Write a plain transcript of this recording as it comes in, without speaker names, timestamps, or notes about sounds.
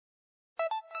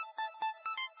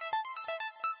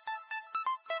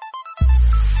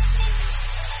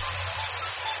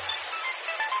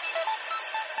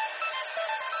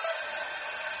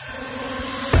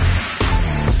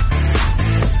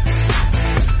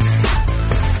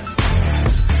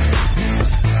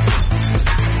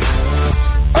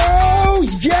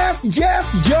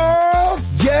Yes, y'all.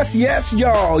 Yes,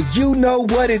 y'all. You know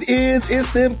what it is. It's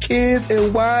them kids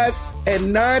and wives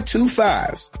and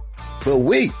 925s. But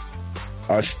we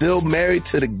are still married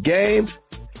to the games.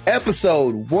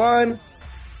 Episode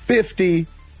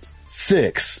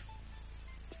 156.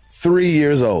 3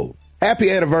 years old.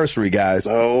 Happy anniversary, guys.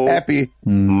 Oh, happy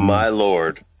my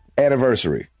Lord.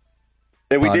 Anniversary.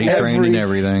 And we Body didn't trained and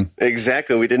everything.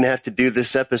 Exactly. We didn't have to do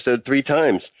this episode 3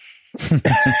 times. It's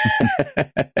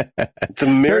a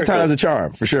miracle. Third time's a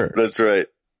charm, for sure. That's right.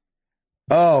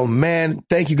 Oh, man.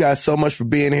 Thank you guys so much for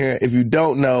being here. If you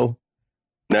don't know,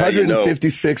 Now you know.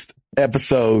 156th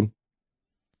episode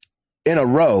in a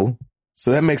row.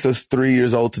 So that makes us 3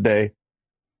 years old today.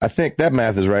 I think that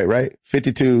math is right?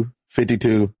 52,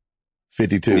 52,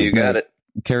 52. You got it.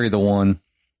 Carry the one.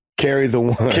 Carry the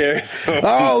one. Carry-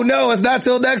 Oh, no, it's not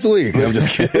till next week. I'm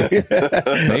just kidding.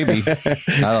 Maybe.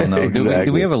 I don't know. Exactly.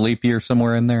 Do we have a leap year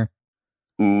somewhere in there?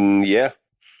 Yeah.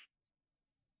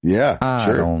 Yeah, I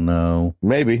sure. don't know.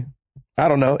 Maybe. I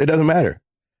don't know. It doesn't matter.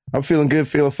 I'm feeling good,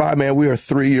 feeling fine, man. We are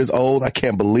 3 years old. I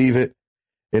can't believe it.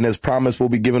 And as promised, we'll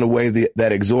be giving away that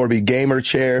Exorbi gamer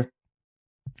chair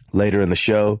later in the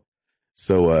show.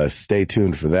 So stay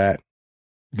tuned for that.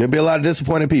 Gonna be a lot of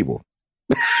disappointed people.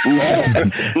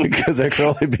 Because there can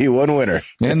only be one winner.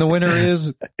 And the winner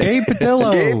is Gabe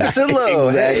Patillo. Gabe Patillo.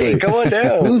 Exactly. Hey, come on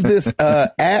down. Who's this?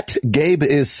 At Gabe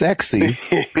is sexy.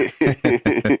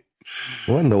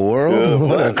 What in the world? Oh,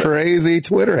 What a man. crazy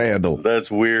Twitter handle. That's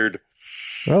weird.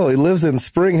 Oh, he lives in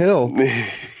Spring Hill.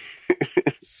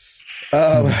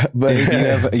 But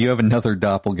Dave, you have another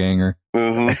doppelganger.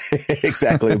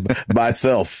 exactly,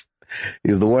 myself.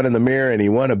 He's the one in the mirror, and he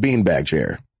won a beanbag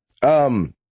chair.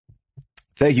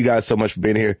 Thank you guys so much for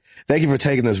being here. Thank you for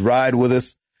taking this ride with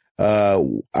us.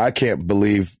 I can't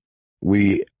believe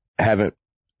I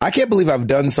can't believe I've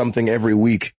done something every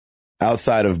week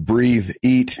outside of breathe,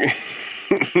 eat,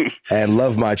 and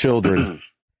love my children,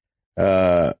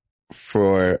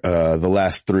 for the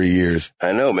last 3 years.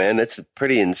 I know, man. That's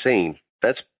pretty insane.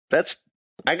 That's,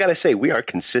 I gotta say, we are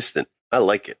consistent. I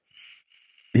like it.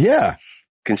 Yeah.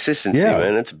 Consistency, Yeah.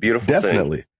 man. That's a beautiful thing.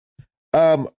 Definitely.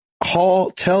 Hall,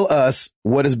 tell us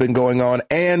what has been going on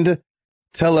and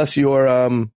tell us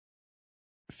your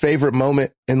favorite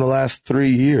moment in the last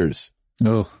 3 years.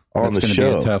 Oh, On that's the going to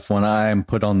show. be a tough one. I am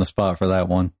put on the spot for that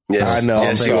one. Yes. I know.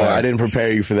 Yes, I'm you sorry. are. I didn't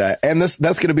prepare you for that. And that's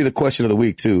going to be the question of the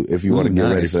week too, if you want to Ooh, get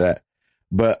ready nice. for that.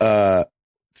 But,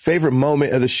 favorite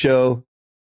moment of the show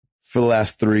for the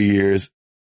last 3 years.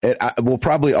 We'll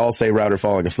probably all say Router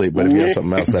falling asleep, but if you have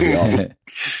something else, that'd be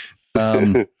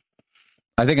awesome.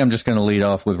 I think I'm just going to lead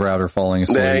off with Router falling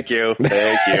asleep. Thank you.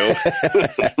 Thank you.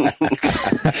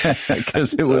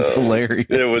 Because it was hilarious.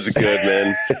 It was good,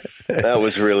 man. That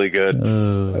was really good.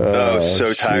 I was so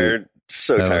shoot. tired.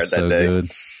 So That tired was that so day.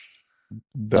 good.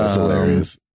 That's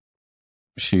hilarious.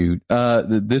 Shoot.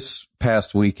 This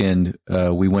past weekend,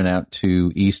 we went out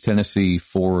to East Tennessee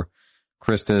for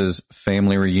Krista's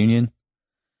family reunion,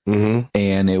 Mm-hmm.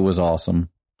 and it was awesome.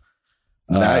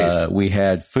 Nice. We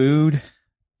had food,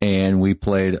 and we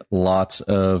played lots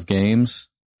of games,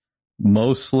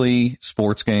 mostly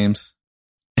sports games.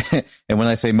 And when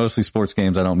I say mostly sports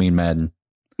games, I don't mean Madden.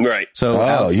 Right. So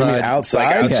outside, you mean outside?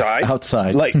 Like outside? Yeah,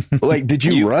 outside. Like, did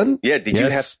you run? Yeah. Did you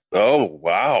have? Yes. Oh,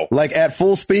 wow. Like at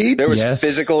full speed There was Yes.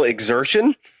 physical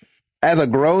exertion. as a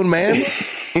grown man?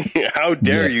 How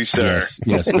dare Yeah, you, sir?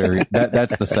 Yes, very.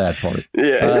 That's the sad part.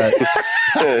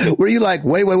 Yeah. Were you like,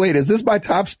 wait, is this my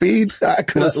top speed? I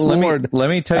could have sworn. Let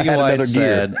me tell I you had why another it's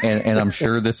gear. sad, and I'm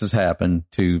sure this has happened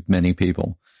to many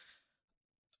people.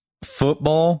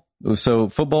 Football. So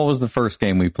football was the first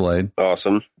game we played.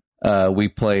 Awesome. We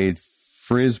played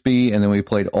Frisbee, and then we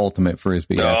played Ultimate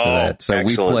Frisbee after Oh, that. So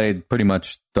excellent. we played pretty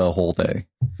much the whole day.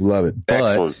 Love it.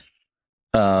 Excellent.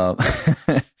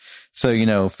 But,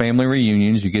 so, family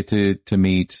reunions, you get to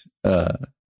meet,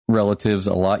 relatives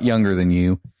a lot younger than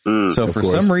you. So of for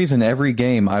course. some reason, every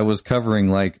game I was covering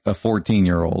like a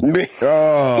 14-year-old.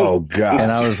 Oh, God.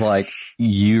 And I was like,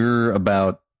 you're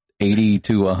about 80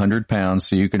 to 100 pounds,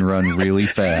 so you can run really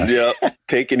fast. Yep.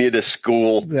 Taking you to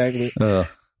school. Exactly.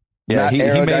 Yeah, Not he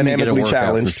made me get a aerodynamically workout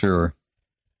challenged. for sure.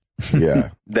 Yeah.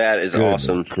 That is Goodness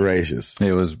awesome. gracious.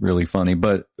 It was really funny,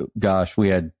 but gosh, we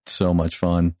had so much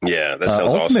fun. Yeah. That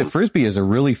sounds Ultimate awesome. Frisbee is a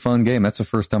really fun game. That's the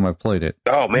first time I've played it.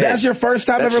 Oh, man. That's your first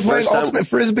time That's ever the playing first time- Ultimate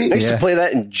Frisbee? I used Yeah. to play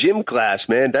that in gym class,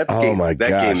 man. That Oh game, my that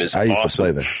gosh. game is I used to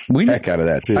awesome. play the heck out of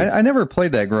that too. I never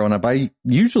played that growing up. I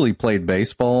usually played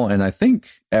baseball, and I think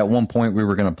at one point we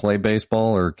were going to play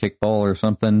baseball or kickball or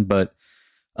something. But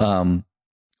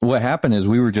what happened is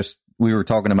we were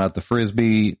talking about the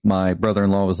Frisbee. My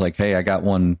brother-in-law was like, "Hey, I got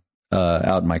one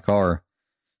out in my car."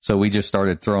 So we just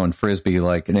started throwing Frisbee,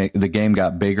 like, and the game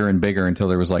got bigger and bigger until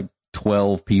there was like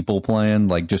 12 people playing,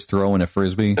 like just throwing a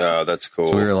Frisbee. Oh, that's cool.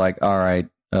 So we were like, all right,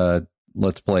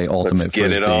 let's play Ultimate Let's get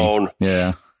Frisbee. it on.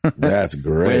 Yeah. That's We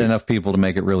great. had enough people to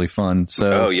make it really fun.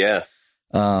 So, Oh, yeah.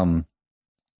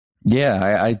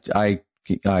 yeah,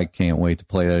 I can't wait to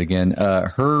play that again.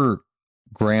 Her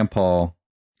grandpa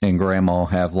and grandma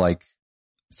have like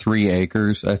 3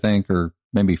 acres, I think, or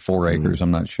maybe 4 acres.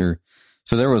 I'm not sure.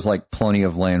 So there was like plenty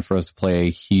of land for us to play a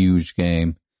huge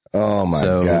game. Oh my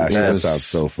So gosh, it that was- sounds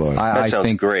so fun. That I sounds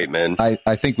think great, man.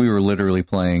 I think we were literally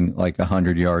playing like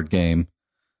 100-yard game.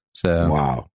 So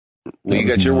Wow. Well, you that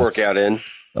got was your nuts. workout in.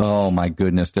 oh my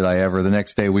goodness, did I ever? The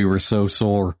next day we were so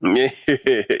sore. You're,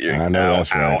 I know, ow,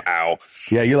 that's right. Ow,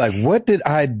 Yeah, you're like, what did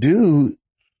I do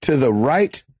to the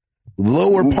right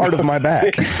lower part of my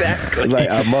back? Exactly. It's like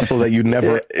a muscle that you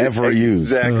never ever use.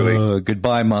 Exactly.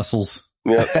 Goodbye muscles.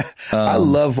 Yep. I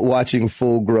love watching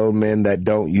full grown men that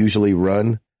don't usually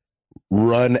run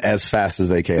as fast as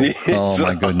they can. Oh, It's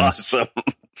my goodness. Awesome.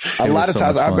 A It lot was of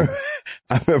so times much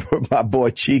I remember my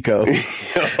boy Chico,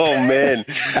 Oh, man.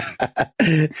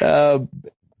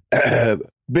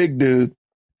 big dude.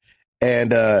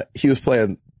 And, he was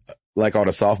playing like on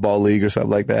a softball league or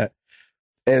something like that.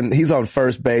 And he's on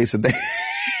first base and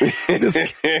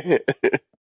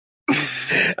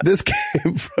this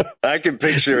came from, I can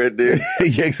picture it, dude.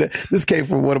 yeah, exactly. This came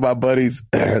from one of my buddies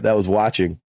that was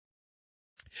watching.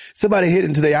 Somebody hit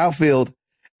into the outfield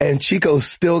and Chico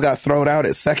still got thrown out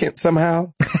at second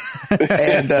somehow.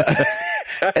 and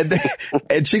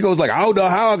Chico was like, I don't know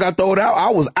how I got thrown out.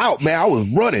 I was out, man. I was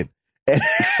running. And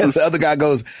the other guy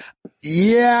goes,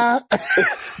 yeah,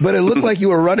 but it looked like you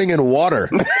were running in water.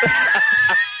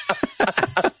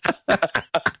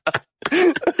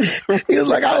 He was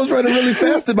like, I was running really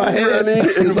fast in my head. Running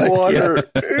He was in like, water.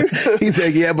 yeah. He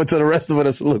said, yeah, but to the rest of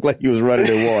us, it looked like he was running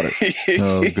in water.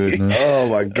 Oh goodness. Oh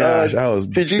my gosh. I was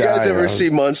Did you guys dying. ever see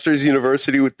Monsters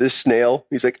University with this snail?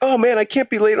 He's like, oh man, I can't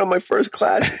be late on my first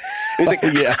class. He's like,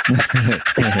 Yeah.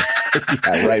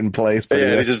 Yeah, right in place. pretty yeah,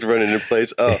 much. he's just running in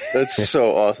place. Oh, that's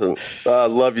so awesome. I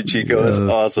love you, Chico. That's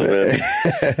awesome, man.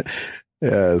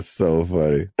 Yeah, it's so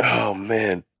funny. Oh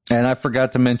man. And I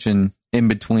forgot to mention, in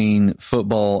between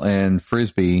football and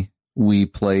Frisbee, we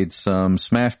played some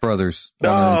Smash Brothers. Oh,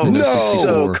 on Nintendo no. 64.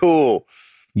 So cool.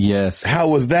 Yes. How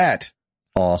was that?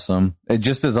 Awesome.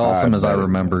 Just as awesome as I bet.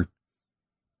 remembered.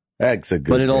 That's a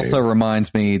good But it game. also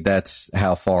reminds me that's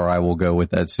how far I will go with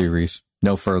that series.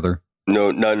 No further.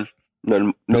 No, none,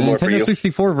 no The more for Nintendo you.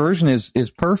 64 version is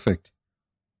perfect.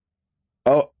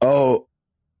 Oh,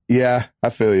 yeah, I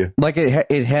feel you. Like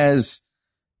it has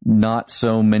not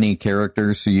so many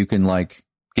characters, so you can like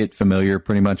get familiar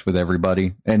pretty much with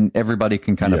everybody, and everybody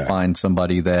can kind of Yeah. find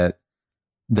somebody that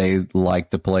they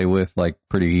like to play with like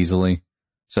pretty easily.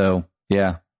 So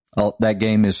yeah, that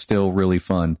game is still really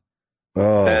fun.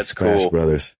 Oh, That's Smash cool.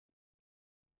 Brothers.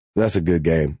 That's a good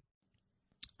game.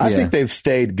 I Yeah. think they've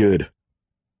stayed good.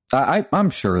 I'm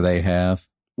sure they have.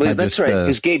 Well, I that's just, right.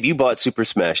 Because Gabe, you bought Super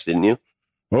Smash, didn't you?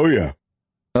 Oh yeah.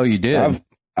 Oh, you did?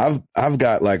 I've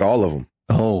got like all of them.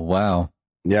 Oh, wow.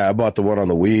 Yeah, I bought the one on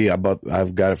the Wii.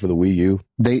 I've got it for the Wii U.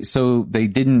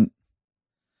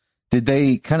 Did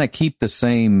they kind of keep the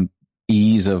same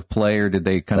ease of play, or did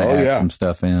they kind of Oh, add yeah. some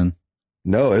stuff in?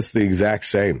 No, it's the exact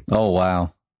same. Oh,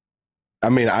 wow. I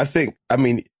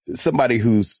mean, somebody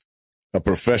who's a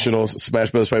professional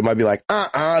Smash Bros. Player might be like,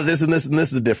 this and this and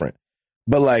this is different.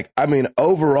 But like, I mean,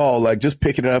 overall, like just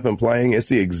picking it up and playing, it's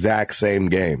the exact same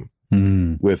game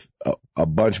with a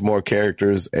bunch more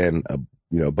characters and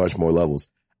a bunch more levels.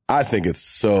 I think it's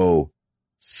so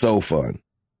fun.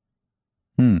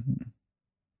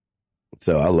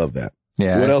 So I love that.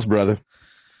 Yeah. What else, brother?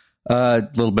 A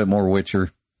little bit more Witcher.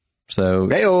 So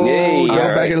Hey-oh, Yay, go all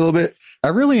back right. in a little bit. I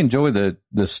really enjoy the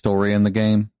story in the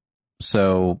game.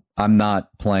 So I'm not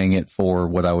playing it for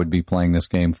what I would be playing this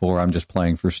game for. I'm just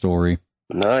playing for story.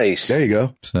 Nice. There you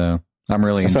go. So I'm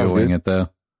really That sounds enjoying good. it though.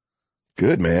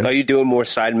 Good, man. Are you doing more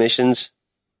side missions?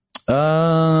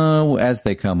 As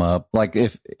they come up, like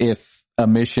if a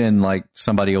mission, like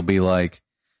somebody will be like,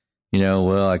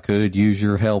 well, I could use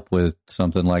your help with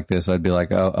something like this. I'd be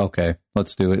like, oh, okay,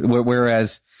 let's do it.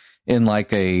 Whereas in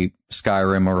like a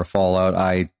Skyrim or a Fallout,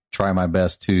 I try my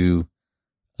best to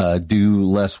do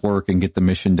less work and get the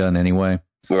mission done anyway.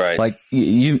 Right. Like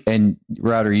you and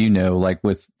Router, like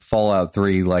with Fallout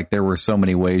 3, like there were so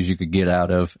many ways you could get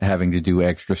out of having to do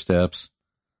extra steps.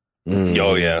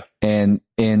 Oh yeah. And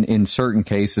in certain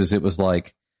cases, it was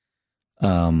like,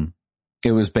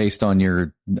 it was based on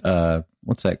your,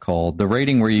 what's that called? The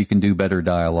rating where you can do better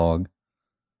dialogue.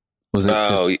 Was it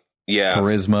Oh just yeah.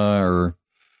 charisma or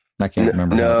I can't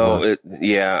remember. how it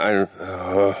No,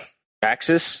 was.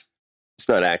 Axis? It's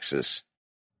not Axis.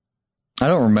 I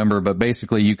don't remember, but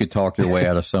basically you could talk your way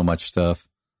out of so much stuff.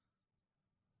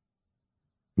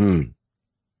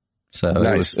 So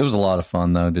Nice. it was a lot of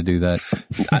fun though to do that.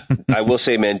 I will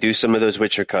say, man, do some of those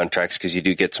Witcher contracts because you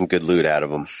do get some good loot out of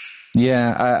them.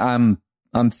 Yeah,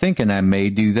 I'm thinking I may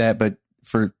do that, but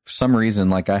for some reason,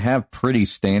 like I have pretty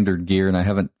standard gear and I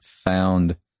haven't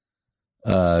found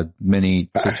many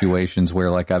situations where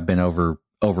like I've been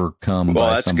overcome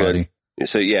by That's somebody. good.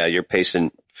 So yeah, you're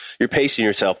pacing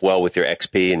yourself well with your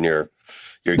XP and your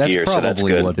That's gear. So that's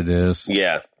probably good. what it is.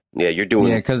 Yeah, you're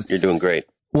doing great.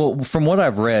 Well, from what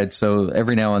I've read, so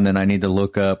every now and then I need to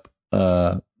look up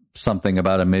something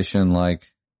about a mission, like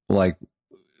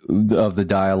of the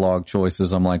dialogue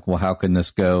choices. I'm like, well, how can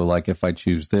this go? Like if I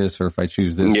choose this or if I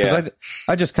choose this, Yeah.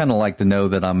 I just kind of like to know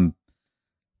that I'm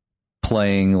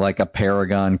playing like a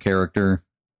Paragon character.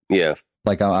 Yeah,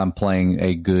 Like I'm playing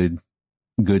a good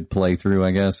playthrough,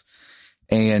 I guess.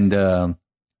 And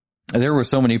there were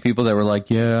so many people that were like,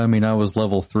 yeah, I mean, I was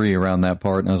level 3 around that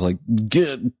part. And I was like,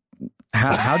 good.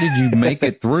 How did you make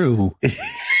it through?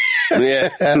 yeah.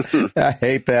 I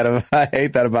hate that. I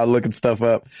hate that about looking stuff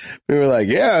up. We were like,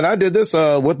 yeah, and I did this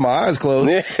with my eyes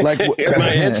closed. Like my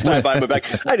head's tied behind my back.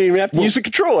 I didn't even have to use the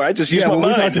controller. I just used my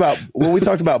mind. When we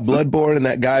talked about Bloodborne and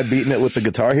that guy beating it with the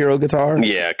Guitar Hero guitar.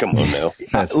 Yeah, come on now.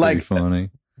 That's like, pretty funny.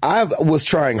 I was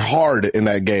trying hard in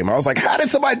that game. I was like, how did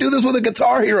somebody do this with a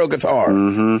Guitar Hero guitar?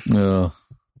 Mm-hmm. Oh,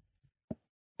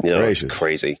 Yeah, Gracious. it's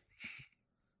crazy.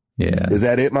 yeah. Is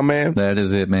that it, my man? That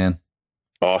is it, man.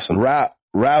 Awesome.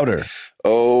 Router.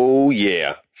 Oh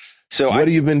yeah. So What have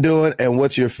you been doing and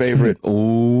what's your favorite?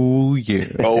 Oh,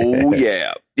 yeah. Oh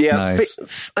yeah. Yeah. Nice.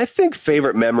 I think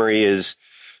favorite memory is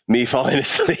me falling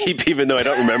asleep, even though I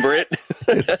don't remember it.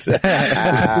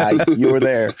 You were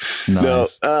there.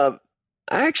 Nice. No,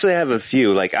 I actually have a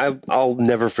few. Like I'll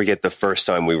never forget the first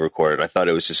time we recorded. I thought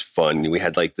it was just fun. We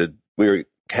had like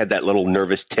had that little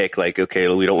nervous tick, like, okay,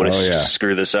 we don't want to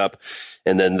screw this up.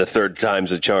 And then the third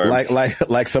time's a charm.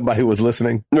 Like somebody was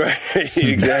listening. Right.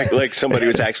 Exactly. Like somebody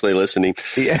was actually listening.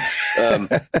 Yeah.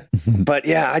 But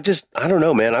yeah, I don't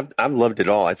know, man. I've loved it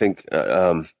all. I think,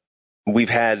 we've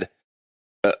had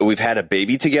a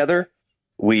baby together.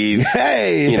 We've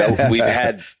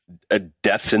had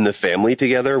deaths in the family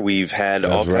together. We've had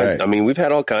we've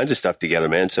had all kinds of stuff together,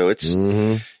 man. So it's,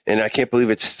 and I can't believe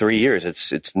it's 3 years.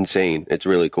 It's insane. It's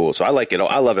really cool. So I like it all.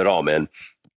 I love it all, man.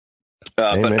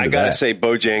 But I gotta say,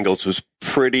 Bojangles was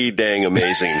pretty dang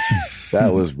amazing.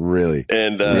 That was really,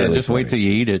 and really just wait till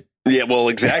you eat it. yeah, well,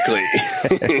 exactly.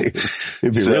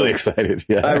 You'd be really excited.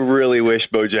 Yeah. I really wish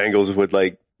Bojangles would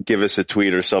like give us a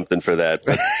tweet or something for that.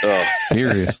 But,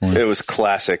 Seriously. it was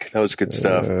classic. That was good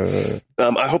stuff.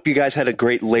 I hope you guys had a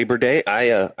great Labor Day.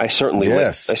 I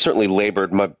certainly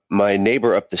labored. My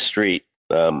neighbor up the street,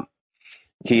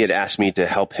 he had asked me to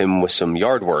help him with some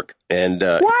yard work. And,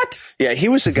 what? Yeah, he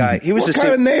was a guy. He was what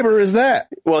kind of neighbor is that?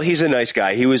 Well, he's a nice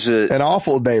guy. He was an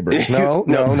awful neighbor.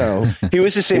 No. He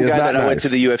was the same guy that nice. I went to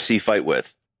the UFC fight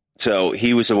with. So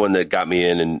he was the one that got me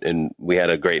in and we had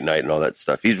a great night and all that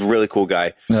stuff. He's a really cool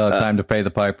guy. Time to pay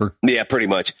the piper. Yeah, pretty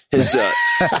much. His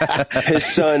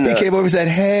son, he came over and said,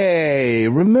 hey,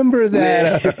 remember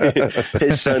that?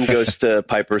 His son goes to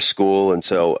Piper's school. And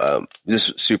so,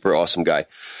 this super awesome guy.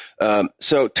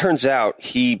 So it turns out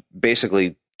he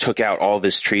basically took out all of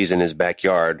his trees in his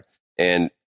backyard and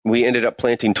we ended up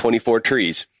planting 24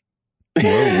 trees.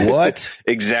 Whoa, what?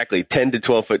 Exactly. 10 to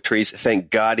 12 foot trees. Thank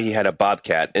God he had a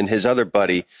bobcat and his other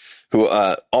buddy who,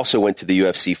 also went to the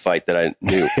UFC fight that I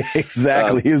knew.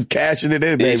 Exactly. He was cashing it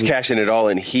in, baby. He's cashing it all.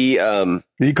 And he, did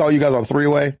he call you guys on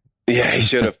three-way? Yeah, he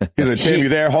should have. He's like, Tim, you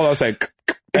there? Hold on a sec.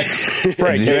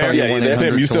 Frank, you there? Yeah,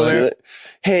 Tim, you still there?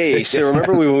 Hey, so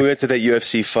remember when we went to that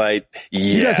UFC fight?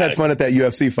 Yeah. You guys had fun at that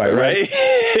UFC fight, right?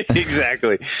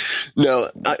 Exactly. No,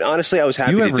 honestly, I was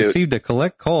happy you to have do received a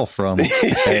collect call from,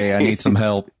 hey, I need some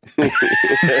help.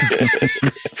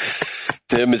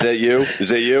 Tim, is that you? Is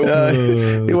that you?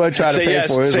 He wasn't trying to pay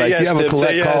yes, for it. It's like, yes, you have Tim, a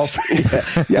collect call.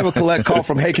 You have a collect call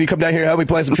from, hey, can you come down here and help me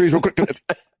plant some trees real quick?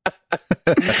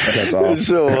 That's awesome.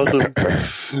 So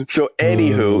awesome. So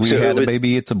anywho, we had a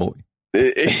baby, it's a boy. So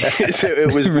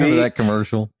it was Remember me. that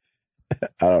commercial? I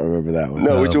don't remember that one.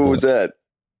 No, which one was that?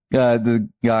 The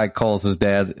guy calls his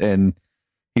dad and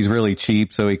he's really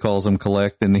cheap, so he calls him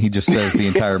collect and he just says the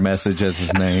entire message as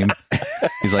his name.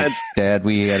 He's like, Dad,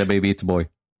 we had a baby, it's a boy.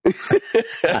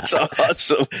 That's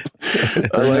awesome.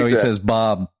 Or no, he says,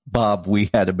 Bob, we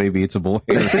had a baby, it's a boy.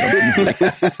 Or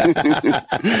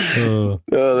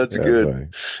Oh, that's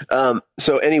good. Funny.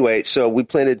 So anyway, so we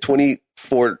planted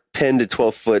 24 10 to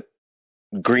 12 foot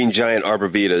Green Giant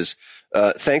arborvitaes.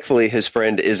 Thankfully, his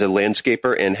friend is a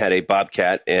landscaper and had a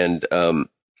bobcat, and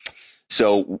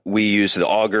so we used the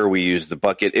auger, we used the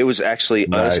bucket. It was actually,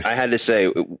 nice. I had to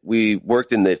say, we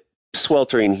worked in the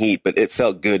sweltering heat, but it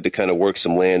felt good to kind of work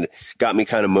some land. Got me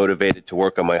kind of motivated to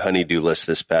work on my honeydew list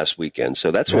this past weekend.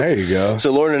 So that's what. There you go.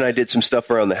 So Lauren and I did some stuff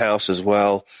around the house as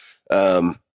well,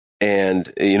 and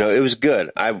it was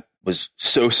good. I was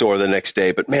so sore the next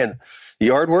day, but man,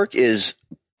 yard work is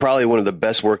probably one of the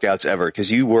best workouts ever because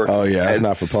you work. Oh yeah, it's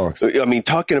not for punks. I mean,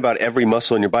 talking about every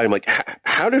muscle in your body, I'm like,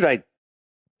 how did I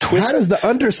twist? How does the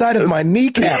underside of my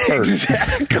kneecap hurt?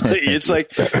 Exactly. It's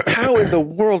like, how in the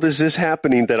world is this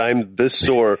happening that I'm this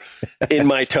sore in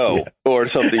my toe or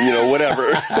something,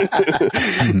 whatever.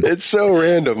 It's so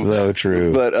random. So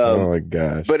true. But, oh my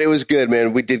gosh. But it was good,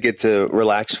 man. We did get to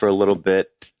relax for a little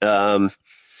bit.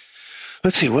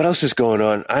 Let's see, what else is going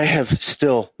on? I have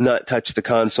still not touched the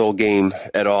console game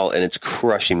at all, and it's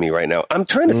crushing me right now. I'm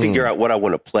trying to figure out what I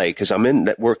want to play because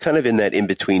we're kind of in that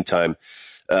in-between time.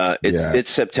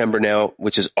 It's September now,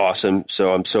 which is awesome.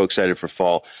 So I'm so excited for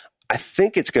fall. I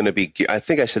think it's going to be, I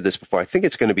think I said this before. I think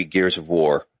it's going to be Gears of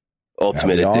War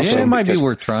Ultimate Edition. Yeah, it might be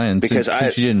worth trying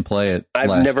since you didn't play it.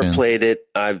 I've never played it.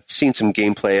 I've seen some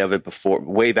gameplay of it before,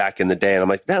 way back in the day. And I'm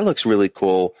like, that looks really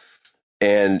cool.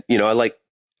 And,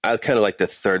 I kind of like the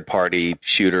third party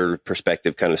shooter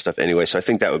perspective kind of stuff anyway. So I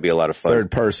think that would be a lot of fun.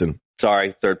 Third person.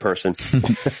 Sorry, third person.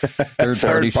 Third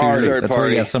party shooter. That's where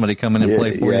you got somebody coming and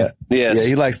play for you. Yes. Yeah,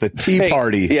 he likes the tea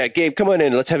party. Yeah, Gabe, come on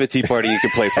in. Let's have a tea party. You can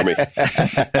play for me.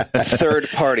 Third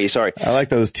party. Sorry. I like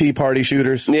those tea party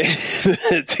shooters. Yeah,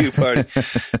 tea party.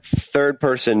 Third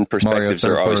person perspectives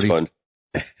are always fun.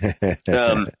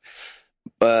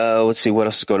 Let's see what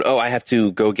else is going on. Oh, I have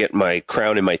to go get my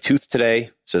crown in my tooth today,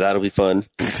 so that'll be fun.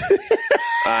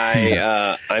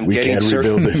 I'm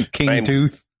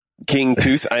getting King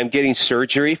Tooth. I'm getting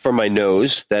surgery for my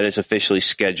nose. That is officially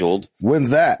scheduled. When's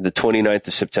that? The 29th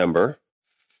of September.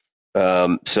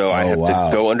 So I have to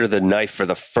go under the knife for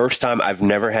the first time. I've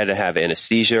never had to have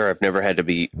anesthesia. I've never had to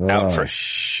be out for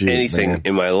anything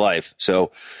in my life.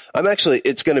 So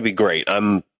it's going to be great.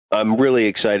 I'm really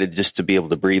excited just to be able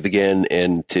to breathe again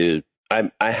and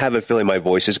I have a feeling my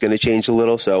voice is going to change a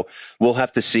little. So we'll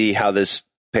have to see how this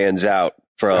pans out.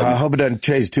 I hope it doesn't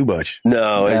change too much.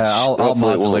 No. Yeah, I'll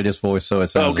modulate his voice so it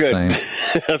sounds the same.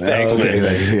 Thanks,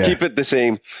 man. Yeah. Keep it the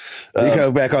same. You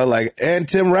come back on like, and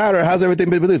Tim Router, how's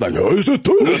everything been? He's like, it's a Be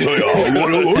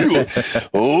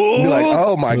like,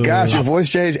 oh my gosh, your voice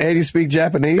changed and you speak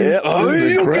Japanese? Yeah. This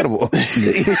is incredible.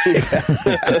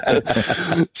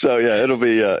 So yeah,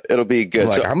 it'll be good.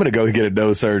 Like, I'm going to go get a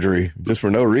nose surgery just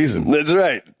for no reason. That's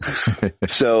right.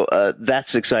 So,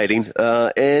 that's exciting.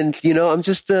 And I'm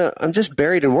just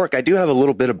buried in work. I do have a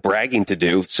little bit of bragging to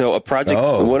do. So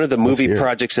one of the movie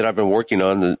projects that I've been working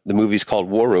on, the movie's called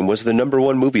War Room, was the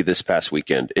 #1 movie this past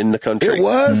weekend in the country. It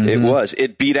was? It was.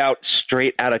 It beat out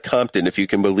Straight Outta Compton, if you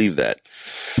can believe that.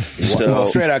 Well,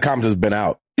 Straight Outta Compton's been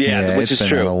out. Yeah, which is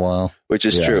true. A while. Which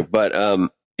is true. But,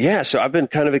 so I've been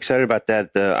kind of excited about that.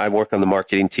 I work on the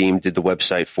marketing team, did the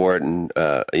website for it. And,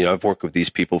 I've worked with these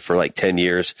people for like 10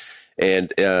 years.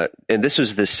 And this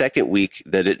was the second week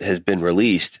that it has been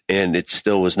released, and it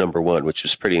still was #1, which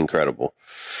was pretty incredible.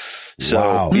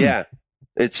 So yeah,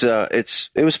 it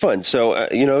was fun. So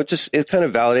it kind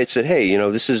of validates that, hey,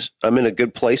 I'm in a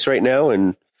good place right now,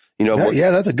 and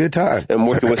that's a good time. I'm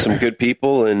working with some good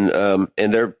people, and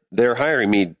they're hiring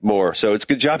me more, so it's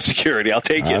good job security. I'll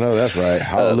take it. I know that's right.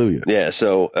 Hallelujah.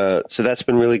 So that's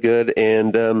been really good,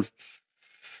 and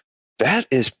that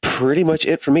is pretty much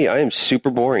it for me. I am super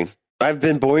boring. I've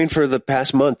been boring for the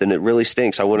past month, and it really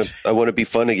stinks. I want to be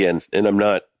fun again, and I'm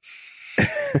not.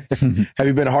 Have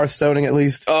you been Hearthstoning at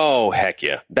least? Oh, heck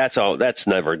yeah. That's all. That's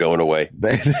never going away.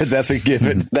 That's a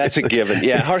given. That's a given.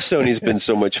 Yeah. Hearthstoning's been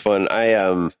so much fun.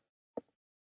 I've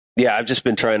just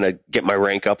been trying to get my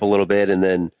rank up a little bit, and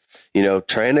then,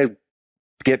 trying to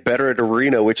get better at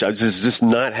Arena, which is just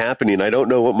not happening. I don't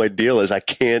know what my deal is. I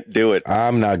can't do it.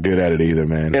 I'm not good at it either,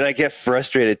 man. And I get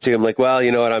frustrated too. I'm like, well,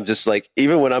 you know what? I'm just like,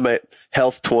 even when I'm at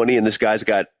health 20 and this guy's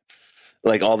got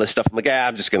like all this stuff, I'm like,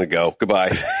 I'm just going to go.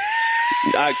 Goodbye.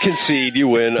 I concede. You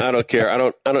win. I don't care. I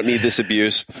don't need this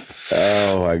abuse.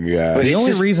 Oh my God. But the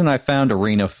only reason I found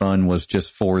Arena fun was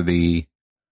just for the,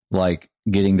 like,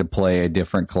 getting to play a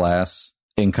different class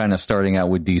and kind of starting out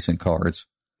with decent cards.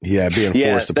 Yeah, being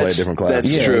forced to play a different class.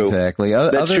 That's true. Exactly.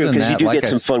 That's true, because you do get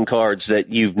some fun cards that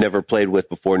you've never played with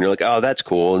before, and you're like, oh, that's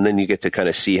cool, and then you get to kind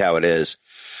of see how it is.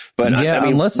 But yeah,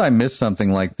 unless I missed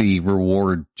something, like the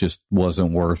reward just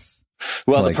wasn't worth.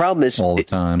 Well, the problem is, all the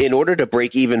time. In order to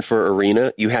break even for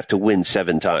Arena, you have to win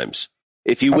 7 times.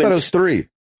 If you win, I thought it was 3.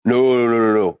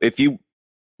 No. If you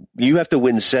have to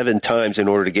win 7 times in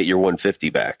order to get your 150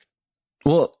 back.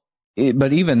 Well,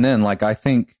 but even then, like, I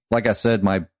think, like I said,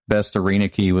 my best arena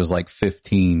key was like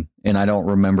 15, and I don't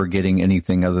remember getting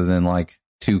anything other than like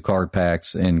 2 card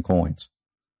packs and coins.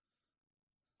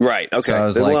 Right. Okay. So I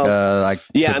was like,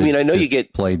 I know you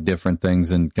get played different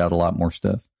things and got a lot more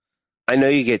stuff. I know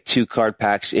you get 2 card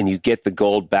packs and you get the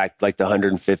gold back, like the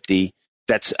 150.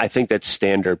 I think that's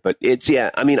standard, but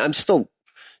I'm still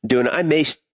doing it. I may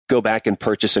go back and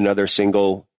purchase another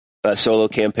single solo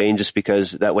campaign just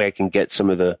because that way I can get some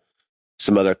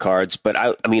other cards. But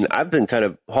I've been kind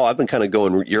of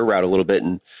going your route a little bit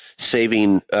and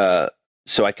saving,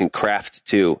 so I can craft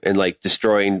too, and like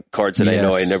destroying cards that I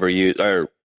know I never use, or,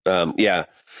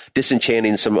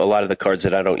 disenchanting a lot of the cards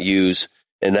that I don't use.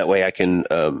 And that way I can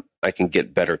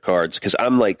get better cards, because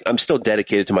I'm still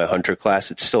dedicated to my hunter class.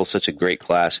 It's still such a great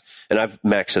class, and I've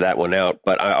maxed that one out,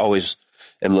 but I always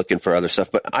am looking for other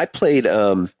stuff. But I played,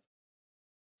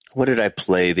 what did I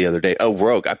play the other day? Oh,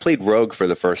 Rogue. I played Rogue for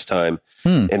the first time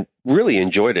and really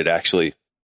enjoyed it, actually.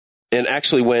 And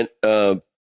actually went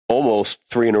almost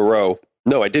 3 in a row.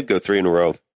 No, I did go 3 in a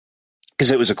row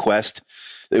because it was a quest.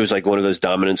 It was like one of those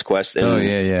dominance quests. And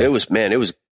it was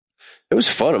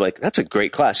fun. I'm like, that's a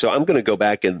great class. So I'm going to go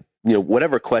back and,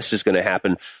 whatever quest is going to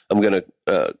happen, I'm going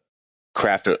to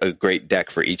craft a great deck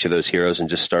for each of those heroes and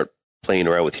just start playing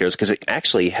around with heroes, because it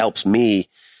actually helps me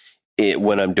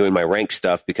when I'm doing my rank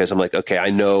stuff, because I'm like, okay,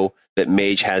 I know that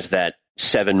Mage has that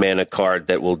 7 mana card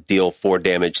that will deal 4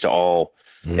 damage to all.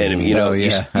 And you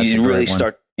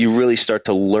really start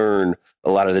to learn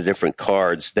a lot of the different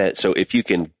cards so if you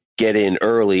can get in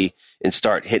early and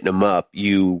start hitting them up,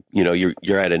 you're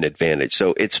at an advantage.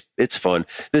 So it's fun.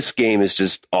 This game is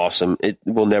just awesome. It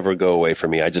will never go away for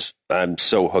me. I'm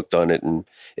so hooked on it, and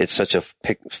it's such a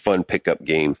fun pickup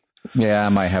game. Yeah, I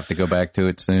might have to go back to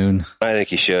it soon. I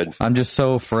think you should. I'm just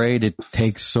so afraid it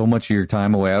takes so much of your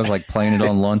time away. I was like playing it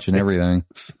on lunch and everything.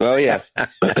 Oh yeah,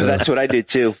 that's what I did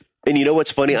too. And you know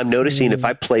what's funny? I'm noticing if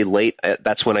I play late,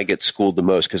 that's when I get schooled the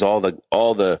most, because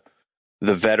all the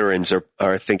veterans are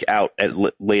I think out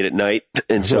late at night,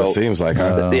 and so it seems like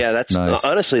that's nice.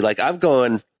 Honestly, like I've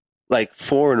gone like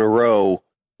 4 in a row,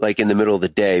 like in the middle of the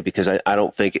day, because I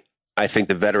think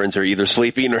the veterans are either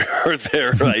sleeping or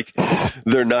they're like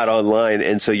they're not online,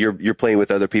 and so you're playing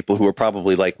with other people who are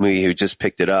probably like me, who just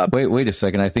picked it up. Wait a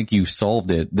second! I think you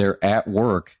solved it. They're at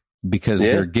work because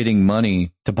they're getting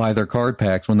money to buy their card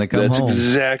packs when they come home. That's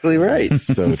exactly right.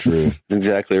 So true.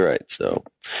 Exactly right. So,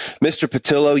 Mr.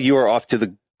 Patillo, you are off to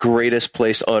the greatest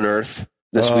place on earth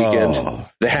this weekend.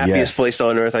 The happiest place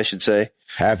on earth, I should say.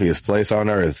 Happiest place on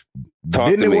earth.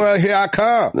 Disney World, here I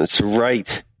come. That's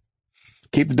right.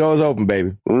 Keep the doors open,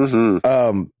 baby.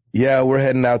 Mm-hmm. We're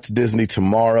heading out to Disney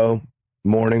tomorrow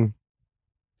morning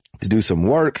to do some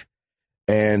work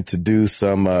and to do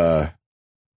some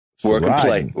work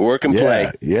and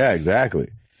play. Yeah, exactly.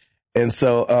 And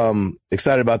so,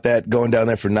 excited about that, going down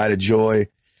there for Night of Joy,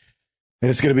 and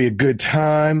it's going to be a good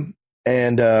time.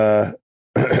 And, we're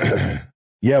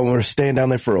staying down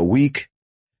there for a week.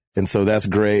 And so that's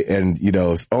great. And,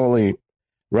 it's only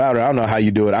Router. I don't know how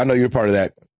you do it. I know you're part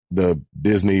of the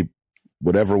Disney,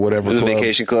 whatever club.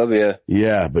 Vacation club. Yeah.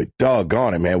 Yeah. But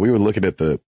doggone it, man. We were looking at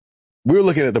the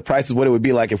prices, what it would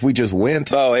be like if we just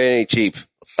went. Oh, it ain't cheap.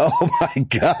 Oh my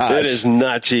gosh. It is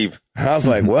not cheap. I was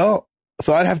like, well,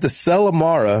 so I'd have to sell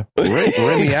Amara,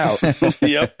 rent me out.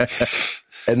 Yep.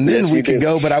 And then we could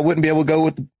go, but I wouldn't be able to go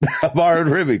with Amara and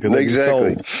Ribby because they'd be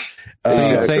sold. So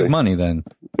you'd save money then.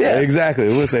 Yeah, exactly.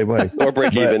 It would save money. Or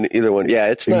break even, either one. Yeah,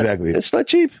 it's not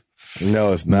cheap.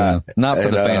 No, it's not. No, not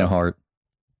for the faint of heart.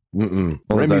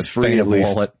 Remy's free at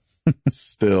least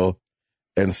still.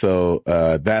 And so,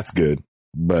 that's good.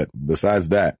 But besides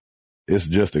that, it's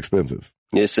just expensive.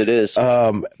 Yes, it is.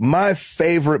 My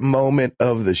favorite moment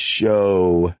of the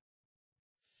show,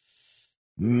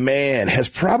 man, has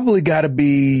probably got to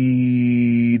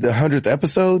be the 100th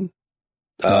episode.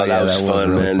 Oh, that was fun,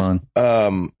 really man.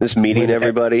 Fun. Just meeting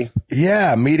everybody.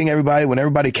 Yeah, meeting everybody. When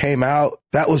everybody came out,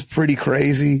 that was pretty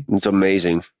crazy. It's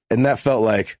amazing. And that felt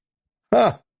like,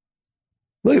 look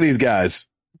at these guys.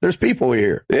 There's people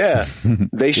here. Yeah,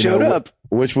 they showed up.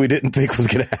 Which we didn't think was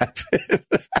going to happen.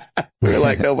 We were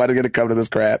like, nobody's going to come to this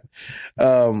crap.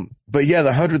 But yeah,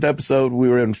 the 100th episode, we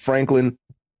were in Franklin,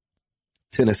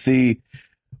 Tennessee.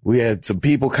 We had some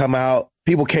people come out.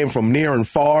 People came from near and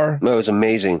far. That was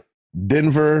amazing.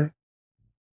 Denver,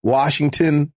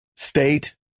 Washington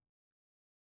State.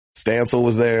 Stancil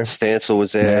was there.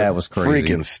 Yeah, it was crazy.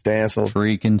 Freaking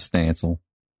Stancil.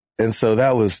 And so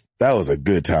that was a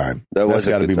good time. That's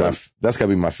got to be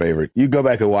my favorite. You go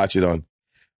back and watch it on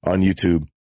YouTube.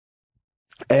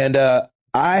 And,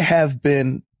 I have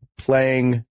been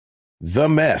playing The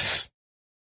Mess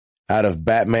out of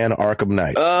Batman Arkham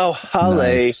Knight. Oh, Halle.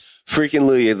 Nice. Freaking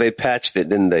Luya. They patched it,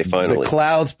 didn't they, finally? The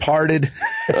clouds parted.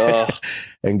 Oh.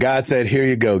 And God said, here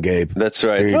you go, Gabe. That's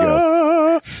right. Here you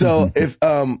go. So if,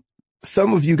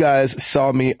 some of you guys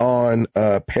saw me on,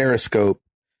 Periscope,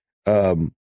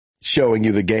 showing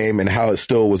you the game and how it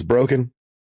still was broken.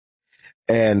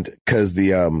 And cause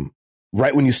the,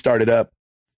 right when you started up,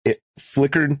 it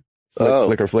flickered.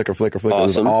 Flicker. Awesome. It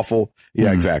was awful.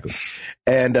 Yeah, exactly.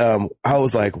 And, I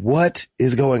was like, what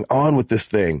is going on with this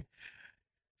thing?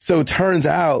 So it turns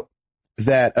out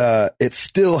that, it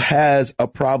still has a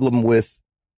problem with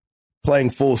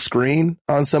playing full screen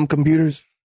on some computers.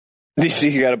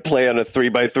 You got to play on a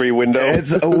 3x3 window.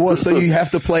 So you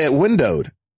have to play it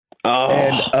windowed. Oh.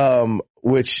 And,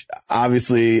 which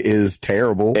obviously is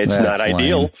terrible. It's That's not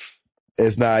ideal. lame.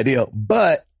 It's not ideal,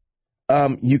 but,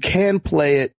 you can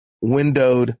play it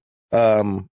windowed.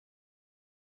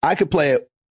 I could play it.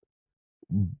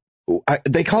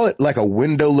 They call it like a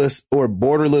windowless or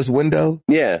borderless window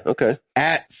Yeah. Okay.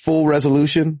 at full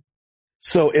resolution.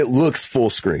 So it looks full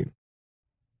screen,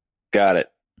 Got it.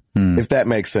 if that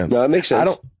makes sense. No, that makes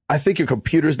sense. I think your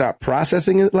computer's not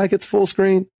processing it like it's full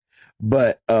screen,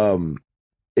 but,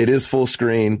 it is full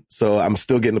screen. So I'm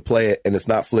still getting to play it and it's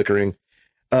not flickering.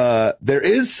 There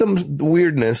is some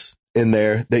weirdness in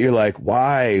there that you're like,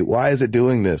 why is it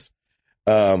doing this?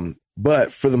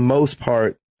 But for the most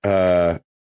part,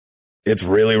 it's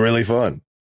really, really fun.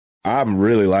 I'm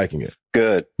really liking it.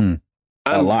 Good.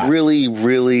 A lot. I'm really,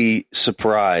 really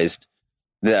surprised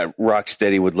that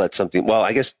Rocksteady would let something. Well,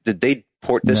 I guess, did they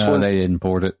port this No, one? they didn't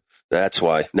port it. That's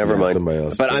why. Never mind. Somebody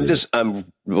else But did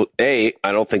it.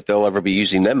 I don't think they'll ever be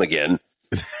using them again.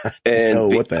 And No,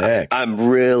 what the heck? I'm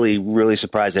really, really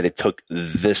surprised that it took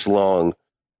this long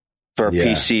for Yeah.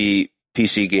 PC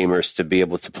gamers to be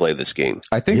able to play this game.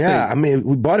 I think I mean,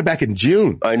 we bought it back in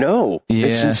June. I know. Yeah.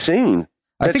 It's insane.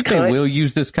 I think That's they will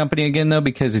use this company again though,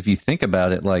 because if you think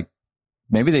about it, like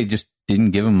maybe they just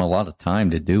didn't give them a lot of time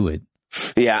to do it.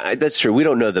 Yeah, that's true. We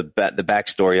don't know the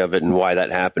backstory of it and why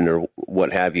that happened or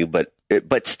what have you, but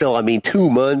still, I mean, 2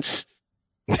 months.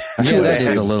 Yeah, that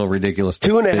is a little ridiculous.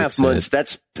 2.5 months.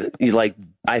 That's like,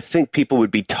 I think people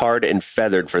would be tarred and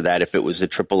feathered for that if it was a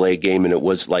AAA game and it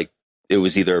was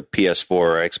either PS4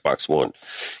 or Xbox One.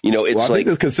 You know, it's I think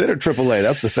it's considered AAA.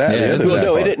 That's the sad. Yeah, the other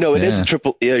sad part. it is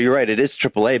triple. Yeah, you're right. It is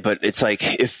AAA, but it's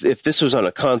like if this was on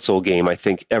a console game, I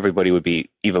think everybody would be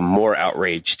even more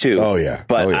outraged too. Oh yeah.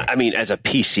 But Oh, yeah. I mean, as a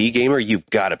PC gamer, you've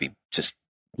got to be just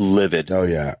livid. Oh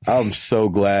yeah. I'm so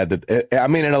glad that,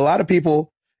 and a lot of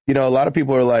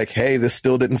people are like, hey, this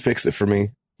still didn't fix it for me.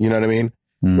 You know what I mean?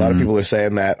 A lot of people are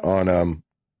saying that on,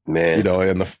 Man,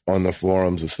 on the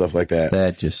forums and stuff like that.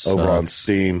 That just over on sucks.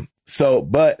 Steam. So,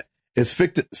 but it's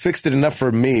fixed it enough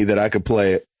for me that I could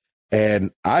play it.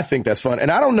 And I think that's fun.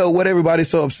 And I don't know what everybody's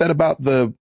so upset about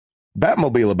the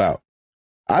Batmobile about.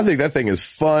 I think that thing is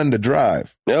fun to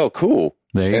drive. oh, cool.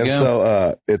 There you And go.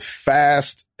 so, it's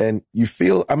fast and you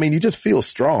just feel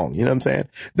strong. You know what I'm saying?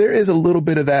 There is a little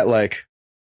bit of that, like,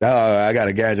 oh, I got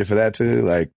a gadget for that too.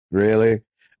 Like, really?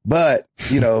 But,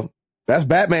 that's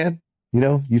Batman,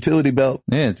 utility belt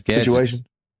Yeah, it's gadgets. situation.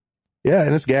 Yeah.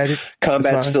 And it's gadgets. Combat's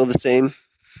That's fine. still the same.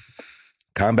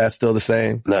 Combat's still the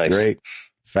same. Nice. It's great.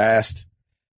 Fast.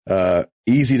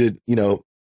 Easy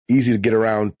to get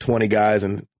around 20 guys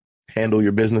and handle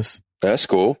your business. That's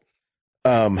cool.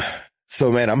 So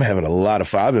man, I'm having a lot of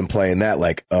fun. I've been playing that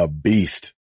like a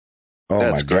beast. Oh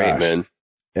That's my great, gosh. man.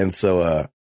 And so,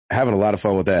 having a lot of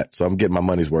fun with that. So I'm getting my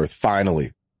money's worth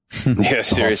finally. Yeah,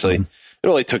 seriously. Awesome. It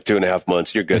only took 2.5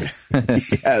 months. You're good.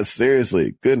 Yeah,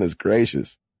 seriously. Goodness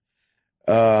gracious.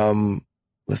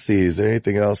 Let's see. Is there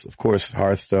anything else? Of course,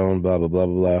 Hearthstone, blah, blah, blah,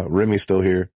 blah, blah. Remy's still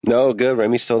here. No, good.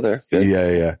 Remy's still there. Good.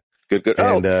 Yeah. Good.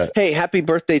 And, Hey, happy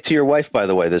birthday to your wife, by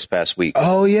the way, this past week.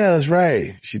 Oh yeah, that's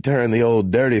right. She turned the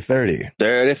old dirty 30.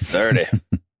 30.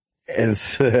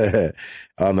 It's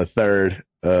on the 3rd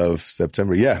of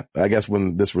September. Yeah, I guess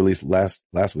when this released last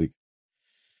week.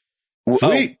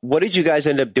 Sweet. What did you guys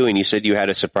end up doing? You said you had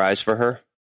a surprise for her,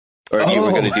 or you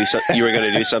were going to do something. You were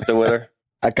going to do something with her.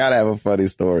 I kind of have a funny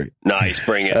story. Nice,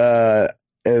 bring it.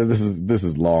 And this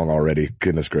is long already.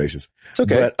 Goodness gracious. It's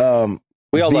okay. But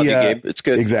We all love you, Gabe. It's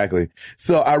good. Exactly.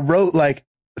 So I wrote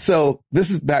this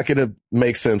is not going to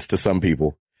make sense to some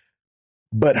people,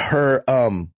 but her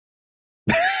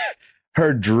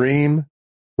her dream,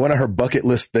 one of her bucket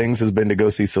list things has been to go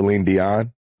see Celine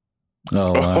Dion.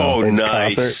 Oh, wow. Oh, in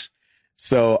nice. concert.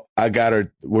 So I got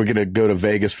her, we're going to go to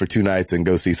Vegas for 2 nights and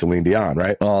go see Celine Dion,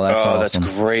 right? Oh, that's awesome.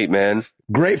 That's great, man.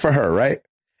 Great for her, right?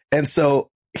 And so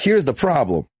here's the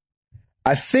problem.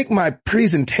 I think my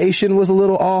presentation was a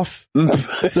little off.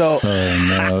 So, oh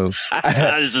no,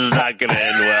 this is not going to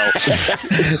end well.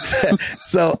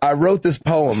 So I wrote this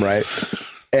poem, right?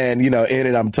 And, in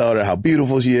it, I'm telling her how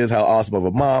beautiful she is, how awesome of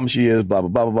a mom she is, blah, blah,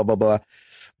 blah, blah, blah, blah, blah.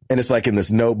 And it's like in this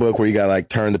notebook where you got to like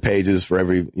turn the pages for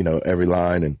every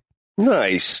line. And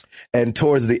nice. And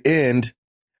towards the end,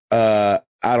 I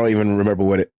don't even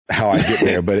remember how I get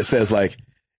there, but it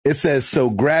says, so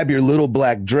grab your little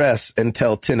black dress and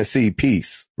tell Tennessee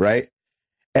peace, right?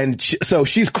 And so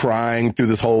she's crying through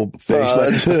this whole thing.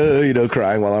 She's like,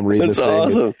 crying while I'm reading this thing.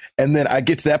 Awesome. And then I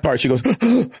get to that part. She goes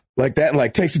like that and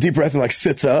like takes a deep breath and like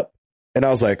sits up. And I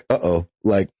was like,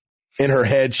 like in her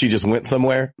head, she just went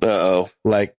somewhere.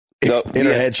 Like in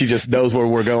her head, she just knows where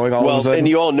we're going all of a sudden. And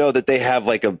you all know that they have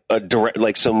like a direct,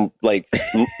 like some like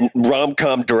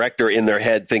rom-com director in their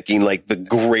head thinking like the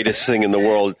greatest thing in the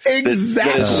world.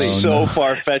 Exactly. That is so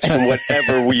far-fetched from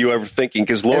whatever were you ever thinking.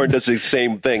 Cause Lauren does the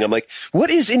same thing. I'm like,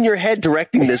 what is in your head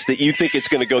directing this that you think it's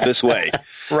going to go this way?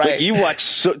 Right. Like you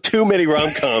watch too many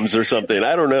rom-coms or something.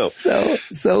 I don't know. So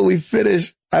I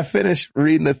finished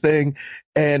reading the thing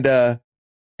and I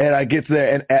get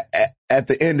there and at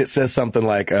the end it says something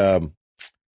like, I've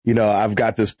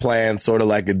got this plan sort of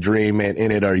like a dream and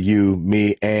in it are you,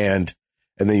 me, and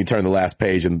then you turn the last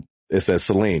page and it says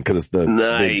Celine because it's the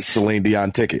big Celine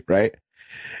Dion ticket, right?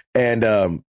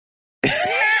 And,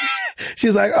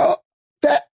 she's like, oh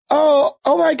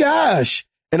my gosh.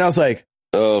 And I was like,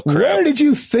 oh, crap. Where did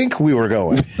you think we were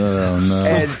going? Oh no.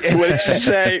 And what did she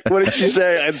say? What did she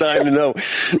say? I'm dying to know.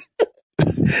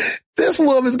 This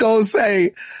woman's gonna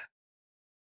say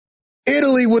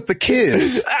Italy with the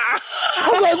kids. I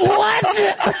was like,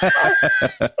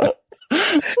 what?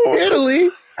 Italy?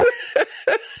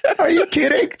 Are you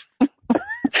kidding?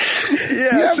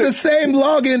 Yeah, you have the same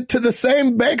login to the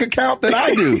same bank account that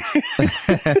I do.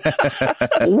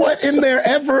 What in there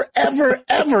ever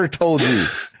told you?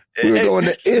 We were going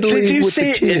to Italy. Did you with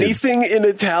see the kids. anything in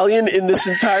Italian in this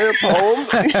entire poem?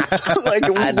 Like,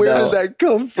 where did that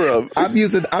come from? I'm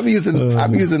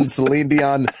using Celine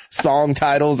Dion song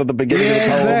titles at the beginning of the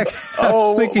poem. Exactly. I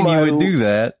was thinking you would do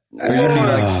that. Or you'd be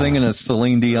like singing a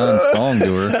Celine Dion song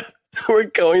to her. We're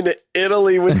going to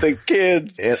Italy with the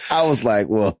kids. And I was like,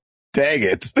 well, dang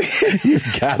it.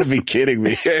 You've got to be kidding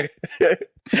me.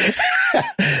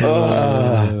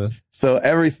 So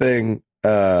everything,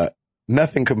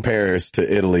 nothing compares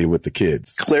to Italy with the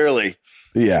kids. Clearly.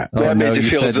 Yeah. That made you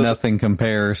feel said nothing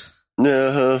compares.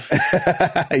 Uh-huh.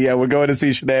 Yeah, we're going to see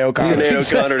Sinead O'Connor.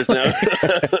 Sinead O'Connor's now.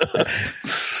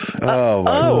 Oh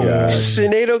my God.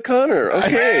 Sinead O'Connor.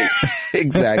 Okay.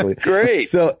 Exactly. Great.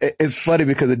 So it's funny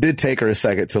because it did take her a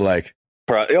second to like.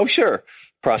 Sure.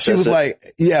 Process she was like,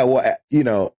 yeah, well,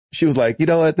 she was like, you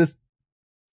know what,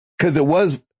 cause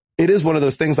it is one of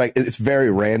those things like it's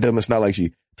very random. It's not like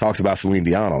she talks about Celine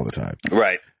Dion all the time.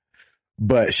 Right.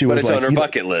 But it's on her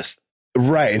bucket list.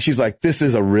 Right. And she's like, this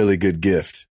is a really good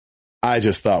gift. I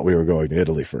just thought we were going to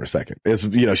Italy for a second. It's,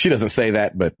 she doesn't say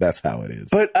that, but that's how it is.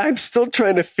 But I'm still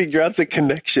trying to figure out the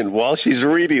connection while she's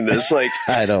reading this. Like,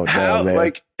 I don't know, man.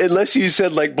 Like, unless you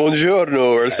said like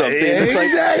buongiorno or something. It's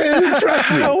exactly. Like, trust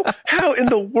me. How in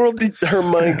the world did her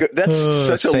mind go? That's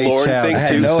such a Lauren thing I had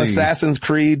too. no Assassin's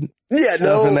Creed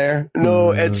stuff in there. No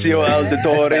Ezio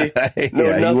Auditore. No,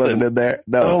 yeah, nothing. He wasn't in there.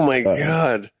 No. Oh my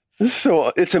God.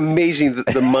 So it's amazing that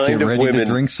the mind Get ready of women. To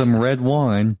drink some red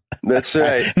wine. That's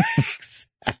right.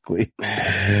 Exactly.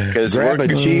 Grab a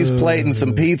cheese plate and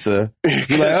some pizza.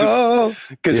 You're like,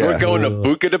 because we're going to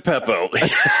Buca di Beppo.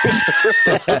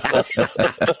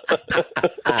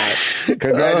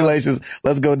 Congratulations.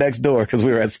 Let's go next door because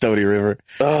we were at Stony River.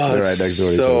 Oh, right next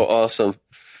door. So awesome.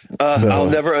 I'll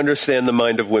never understand the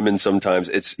mind of women sometimes.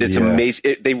 It's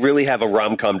amazing. They really have a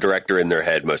rom-com director in their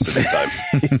head most of the time.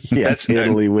 Yeah, that's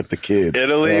Italy with the kids.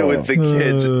 Italy with the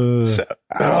kids. So,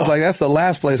 I was like, that's the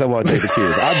last place I want to take the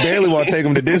kids. I barely want to take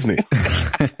them to Disney.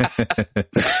 I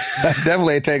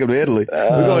definitely ain't take them to Italy.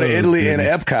 We're going to Italy and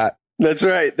Epcot. That's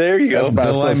right. There you go.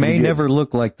 Though I may never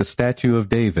look like the statue of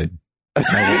David.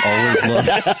 I will always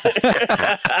love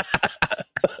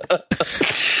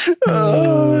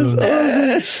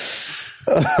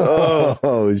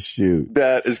Oh, shoot.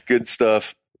 That is good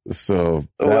stuff. So,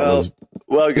 good. Is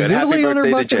Happy Italy on her birthday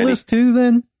to bucket Jenny. list too,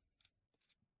 then?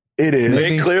 It is.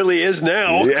 It clearly is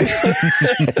now.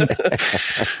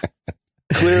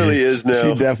 Clearly is now.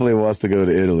 She definitely wants to go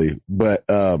to Italy, but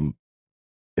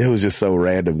it was just so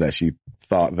random that she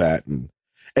thought that,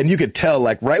 and you could tell,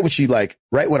 like right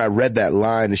when I read that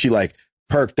line, and she like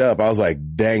perked up. I was like,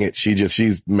 dang it.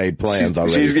 She's made plans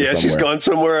already. She's gone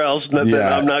somewhere else.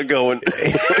 I'm not going.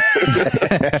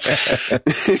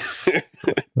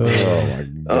 Oh my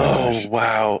gosh. Oh,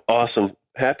 wow. Awesome.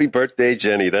 Happy birthday,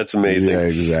 Jenny. That's amazing. Yeah,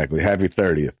 exactly. Happy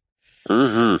 30th.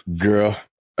 Mm-hmm. Girl.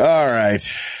 All right.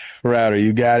 Router,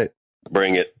 you got it?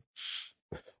 Bring it.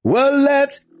 Well,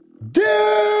 let's do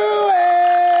it!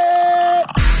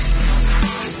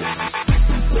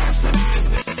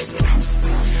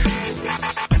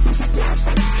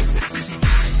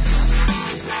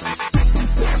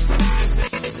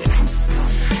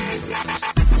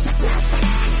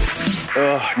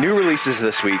 New releases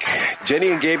this week. Jenny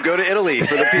and Gabe go to Italy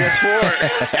for the PS4,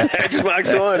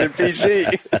 Xbox One, and PC.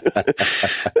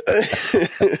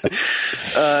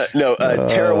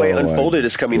 Tearaway Unfolded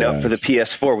is coming out for the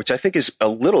PS4, which I think is a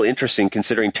little interesting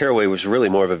considering Tearaway was really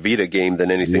more of a Vita game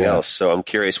than anything else. So I'm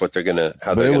curious what they're gonna.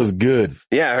 But it was good.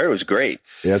 Yeah, I heard it was great.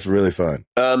 Yeah, it's really fun.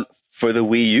 For the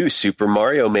Wii U, Super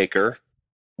Mario Maker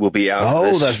will be out.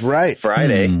 Oh, that's right.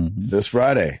 Friday. This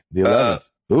Friday, the 11th.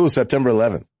 September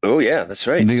 11th. Oh yeah, that's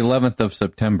right. The 11th of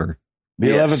September.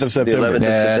 The 11th of September.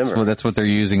 That's what they're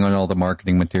using on all the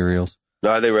marketing materials.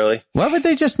 Are they really? Why would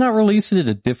they just not release it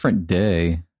a different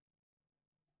day?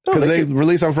 Because they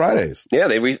release on Fridays. Yeah,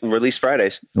 they release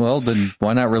Fridays. Well, then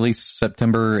why not release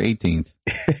September 18th?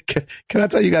 Can I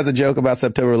tell you guys a joke about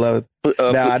September 11th?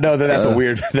 I know that's a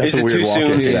weird walk into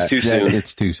that. It's too soon.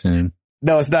 It's too soon.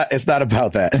 No, it's not. It's not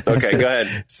about that. Okay, go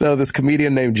ahead. So this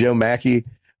comedian named Joe Mackey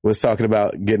was talking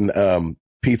about getting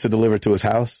pizza delivered to his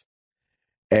house,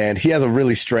 and he has a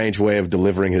really strange way of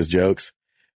delivering his jokes.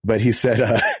 But he said,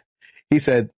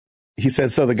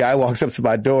 so the guy walks up to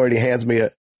my door and he hands me a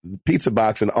pizza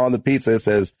box, and on the pizza it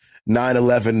says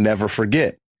 9/11 never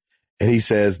forget. And he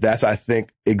says, that's, I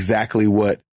think, exactly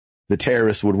what the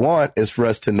terrorists would want, is for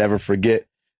us to never forget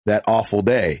that awful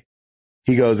day.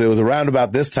 He goes, it was around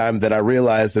about this time that I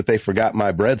realized that they forgot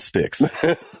my breadsticks.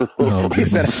 He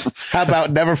said, how about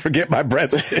never forget my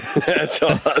breadsticks? That's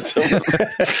awesome.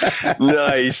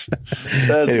 Nice.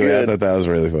 That's good. I thought that was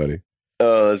really funny.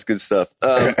 Oh, that's good stuff.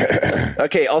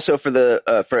 Okay. Also for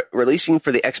releasing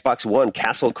for the Xbox One,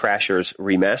 Castle Crashers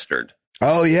Remastered.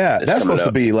 Oh yeah. That's supposed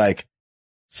to be like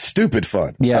stupid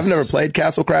fun. Yes. I've never played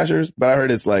Castle Crashers, but I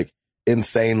heard it's like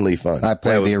insanely fun. I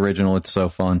played the original. It's so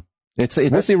fun. It's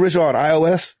What's the original on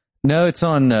iOS? No, it's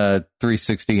on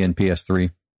 360 and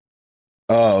PS3.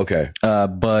 Oh, okay.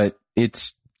 But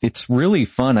it's really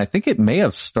fun. I think it may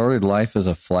have started life as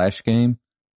a Flash game,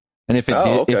 and if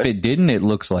it didn't, it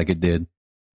looks like it did.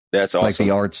 That's awesome. Like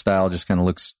the art style just kind of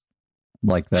looks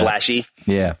like that. Flashy.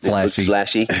 Yeah, flashy.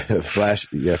 Flashy. Flash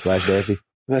Dancy.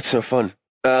 That's so fun.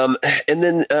 And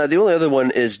then the only other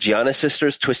one is Gianna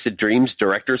Sisters Twisted Dreams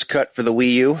Director's Cut for the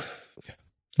Wii U.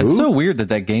 It's so weird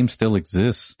that game still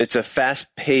exists. It's a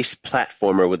fast-paced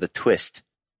platformer with a twist.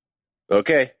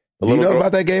 Okay. Do you know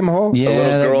about that game, Hall? Yeah, a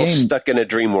little girl stuck in a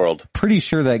dream world. Pretty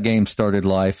sure that game started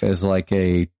life as like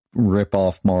a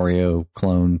rip-off Mario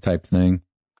clone type thing.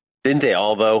 Didn't they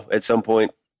all, though, at some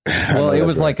point? Well, it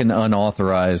was like an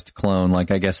unauthorized clone.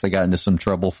 Like, I guess they got into some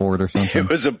trouble for it or something. It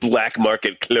was a black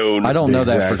market clone. I don't know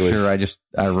that for sure.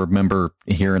 I remember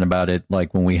hearing about it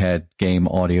like when we had game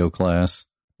audio class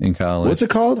in college. What's it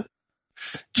called?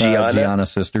 Gianna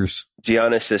Sisters.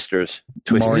 Gianna Sisters.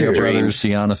 Twisted Mario Dreams. Brothers,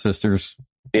 Gianna Sisters.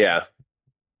 Yeah.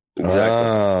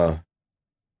 Exactly.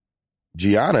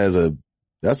 Gianna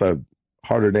that's a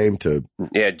harder name to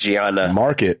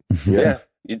market. Yeah,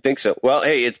 you'd think so. Well,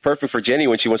 hey, it's perfect for Jenny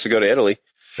when she wants to go to Italy.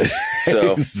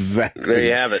 So exactly. There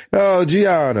you have it. Oh,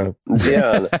 Gianna.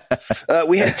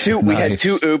 We had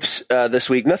two oops this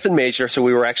week. Nothing major, so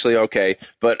we were actually okay.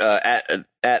 But at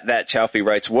that Chowfie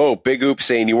writes, "Whoa, big oops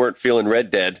saying you weren't feeling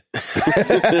Red Dead." Yeah.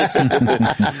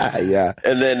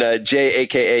 And then Jay,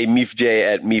 aka Meef J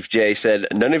at Meef J, said,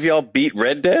 "None of y'all beat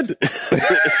Red Dead?"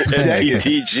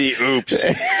 TTG oops.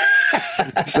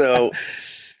 So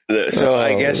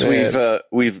I guess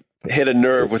we've hit a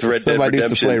nerve with Red Dead Redemption. Somebody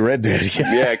needs to play Red Dead.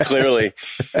 Yeah, clearly.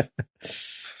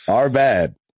 Our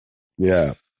bad.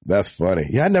 Yeah, that's funny.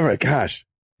 Yeah, I never played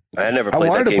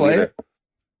that game either.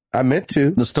 I meant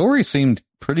to. The story seemed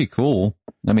pretty cool.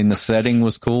 I mean, the setting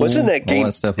was cool. Wasn't that game? All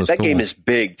that stuff was that cool. game is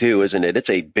big too, isn't it? It's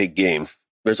a big game.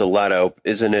 There's a lot of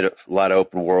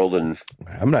open world, and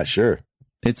I'm not sure.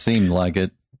 It seemed like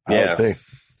it. I don't think.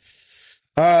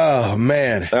 Oh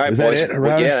man! All right, is boys. that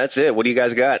it? Yeah, that's it. What do you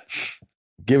guys got?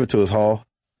 Give it to us, Hall.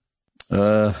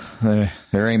 There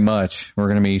ain't much. We're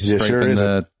going to be scraping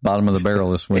the bottom of the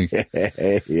barrel this week.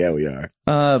 Yeah, we are.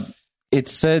 It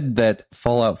said that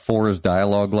Fallout 4's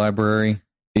dialogue library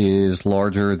is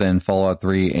larger than Fallout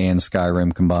 3 and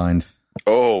Skyrim combined.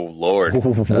 Oh, Lord.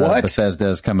 What? Bethesda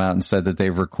has come out and said that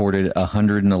they've recorded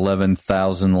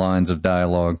 111,000 lines of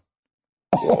dialogue.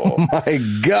 Oh my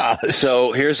gosh.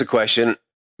 So here's a question.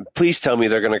 Please tell me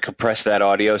they're going to compress that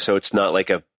audio so it's not like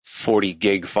a 40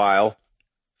 gig file.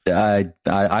 I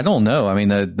don't know. I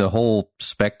mean, the whole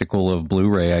spectacle of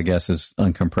Blu-ray, I guess, is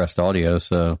uncompressed audio.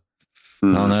 So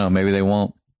I don't know. Maybe they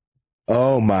won't.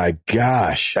 Oh my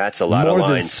gosh. That's a lot of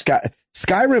lines.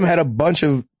 Skyrim had a bunch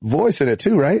of voice in it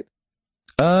too, right?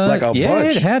 Like a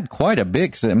bunch. It had quite a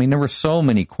bit. I mean, there were so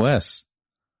many quests.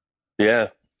 Yeah.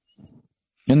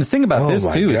 And the thing about this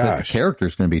too is that the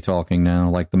character's going to be talking now,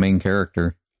 like the main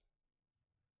character.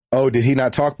 Oh, did he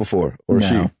not talk before, or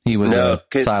she? He was a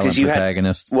silent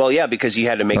protagonist. Because you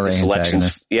had to make the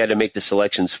selections. You had to make the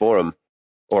selections for him.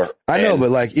 I know,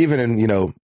 but like even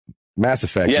in Mass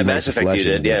Effect. Yeah, Mass Effect you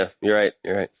did. Yeah, you're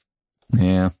right.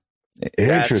 Yeah,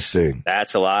 interesting.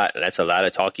 That's a lot. That's a lot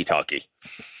of talkie.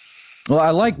 Well,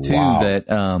 I like too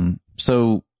that.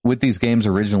 So with these games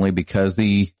originally, because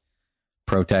the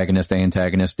protagonist,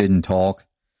 antagonist didn't talk.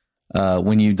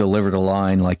 When you delivered a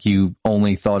line, like you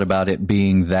only thought about it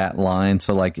being that line.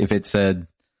 So like if it said,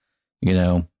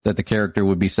 that the character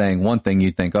would be saying one thing,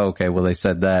 you'd think, oh, okay, well, they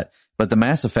said that. But the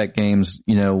Mass Effect games,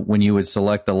 when you would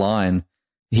select a line,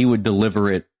 he would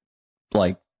deliver it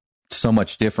like so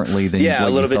much differently than a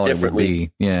little bit differently.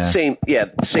 It would be. Yeah.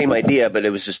 Same idea, but it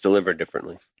was just delivered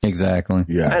differently. Exactly.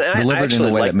 Yeah. Delivered in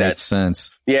a way that makes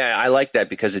sense. Yeah, I like that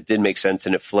because it did make sense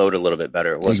and it flowed a little bit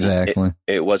better. It wasn't,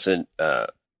 it wasn't,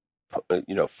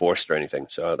 forced or anything.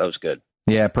 So that was good.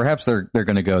 Yeah, perhaps they're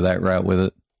going to go that route with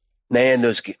it. Man,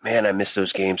 I miss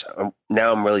those games.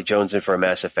 Now I'm really jonesing for a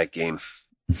Mass Effect game.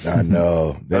 I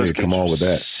know. They need to come on with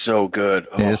that. So good.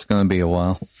 Oh. Yeah, it's going to be a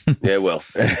while. Yeah, it will.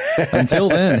 Until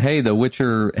then, hey, The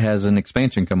Witcher has an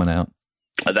expansion coming out.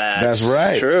 That's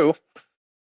right. True.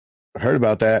 I heard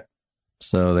about that.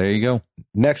 So there you go.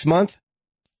 Next month?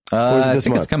 Or is it this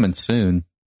month? It's coming soon.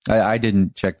 I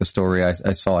didn't check the story. I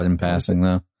saw it in passing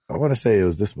though. I want to say it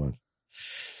was this month.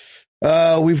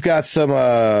 We've got some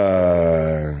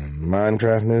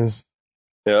Minecraft news.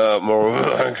 Yeah, more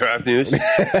Minecraft news.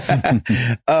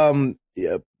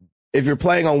 If you're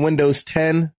playing on Windows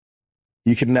 10,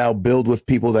 you can now build with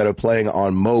people that are playing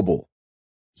on mobile.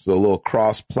 So a little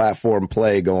cross-platform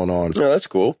play going on. Oh, that's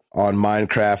cool. On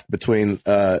Minecraft between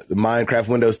the Minecraft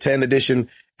Windows 10 edition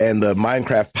and the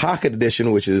Minecraft Pocket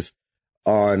edition, which is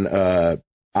on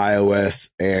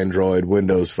iOS, Android,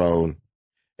 Windows Phone.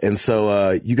 And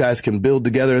so you guys can build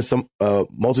together some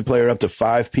multiplayer up to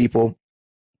 5 people.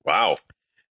 Wow.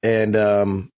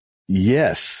 And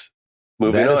yes,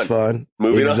 that is fun.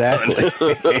 Moving exactly.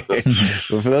 But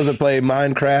for those that play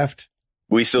Minecraft,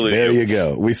 we salute you. There you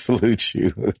go. We salute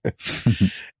you.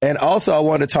 And also I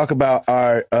want to talk about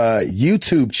our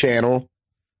YouTube channel.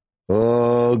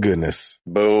 Oh goodness.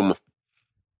 Boom.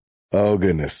 Oh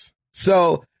goodness.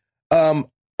 So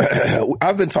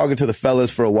I've been talking to the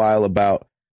fellas for a while about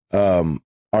our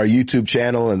YouTube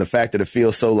channel and the fact that it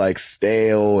feels so like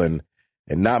stale and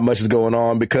not much is going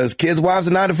on because kids, wives,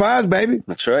 and 9-to-5s, baby.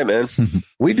 That's right, man.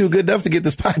 We do good enough to get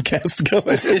this podcast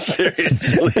going.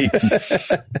 Seriously.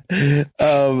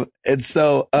 And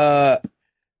so,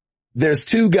 there's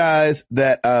 2 guys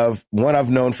that one I've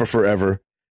known for forever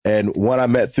and one I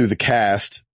met through the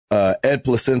cast, Ed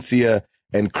Placencia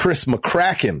and Chris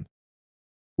McCracken.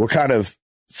 We're kind of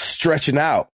stretching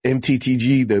out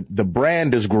MTTG. The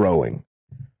brand is growing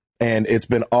and it's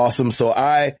been awesome. So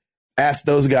I asked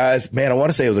those guys, man, I want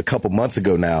to say it was a couple months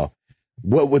ago now,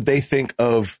 what would they think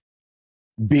of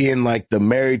being like the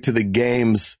Married to the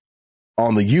Games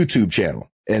on the YouTube channel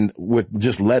and with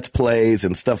just Let's Plays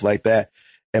and stuff like that.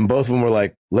 And both of them were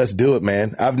like, let's do it,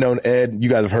 man. I've known Ed. You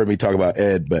guys have heard me talk about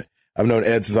Ed, but I've known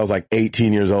Ed since I was like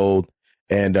 18 years old.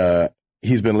 And,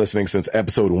 he's been listening since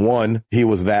episode 1. He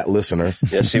was that listener.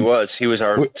 Yes, he was. He was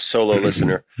our solo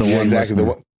listener.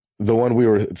 The one we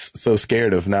were so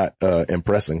scared of not,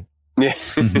 impressing. Yeah.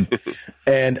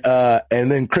 And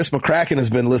then Chris McCracken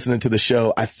has been listening to the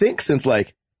show, I think since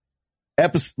like in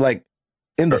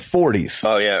the 40s.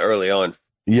 Oh yeah. Early on.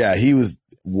 Yeah. He was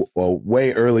a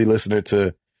way early listener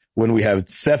to when we have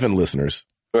 7 listeners.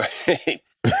 Right.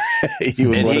 He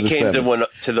came to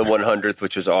the 100th,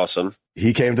 which was awesome.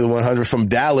 He came to the 100 from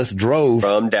Dallas,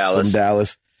 from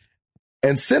Dallas.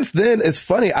 And since then, it's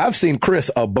funny. I've seen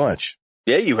Chris a bunch.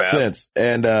 Yeah, you have. Since.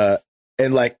 And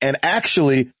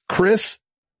actually Chris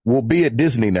will be at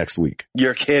Disney next week.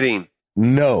 You're kidding.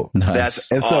 No. Nice.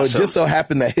 That's and so awesome. It just so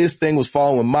happened that his thing was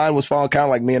falling when mine was falling, kind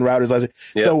of like me and Routers last year.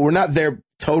 Yep. So we're not there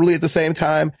totally at the same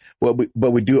time, but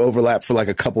we do overlap for like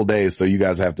a couple days. So you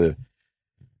guys have to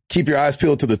keep your eyes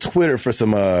peeled to the Twitter for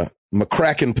some,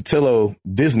 McCracken Patillo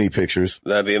Disney pictures.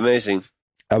 That'd be amazing.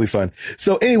 That'll be fun.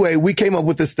 So anyway, we came up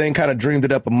with this thing, kind of dreamed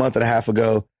it up a month and a half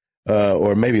ago,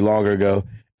 or maybe longer ago.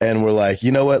 And we're like,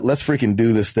 you know what? Let's freaking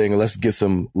do this thing. Let's get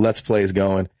some Let's Plays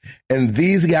going. And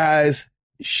these guys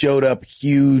showed up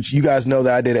huge. You guys know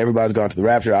that I did Everybody's Gone to the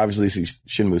Rapture. Obviously,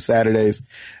 Shenmue Saturdays.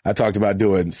 I talked about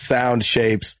doing sound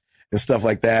shapes and stuff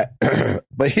like that.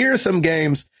 But here are some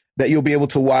games that you'll be able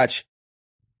to watch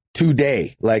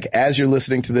today. Like as you're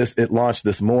listening to this, it launched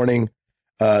this morning.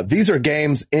 These are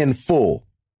games in full.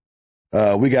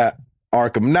 We got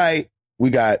Arkham Knight.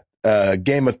 We got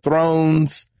Game of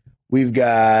Thrones. We've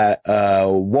got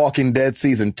Walking Dead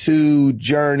Season 2,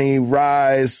 Journey,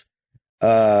 Rise,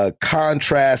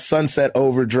 Contrast, Sunset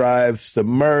Overdrive,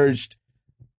 Submerged,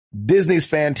 Disney's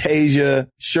Fantasia,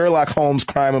 Sherlock Holmes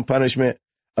Crime and Punishment,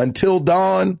 Until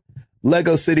Dawn,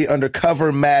 Lego City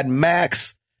Undercover, Mad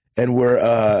Max, and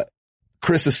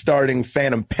Chris is starting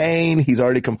Phantom Pain. He's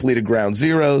already completed Ground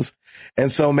Zeroes. And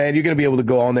so, man, you're going to be able to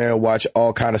go on there and watch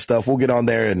all kind of stuff. We'll get on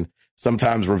there and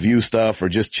sometimes review stuff or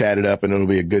just chat it up, and it'll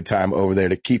be a good time over there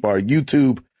to keep our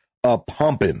YouTube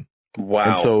pumping. Wow.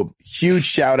 And so huge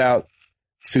shout out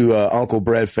to Uncle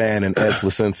Bread Fan and Ed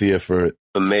Placencia for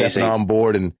stepping on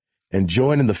board and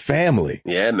joining the family.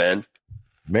 Yeah, man.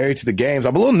 Married to the games.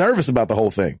 I'm a little nervous about the whole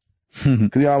thing.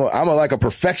 Cause I'm like a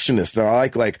perfectionist. And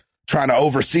I like trying to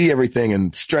oversee everything,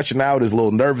 and stretching out is a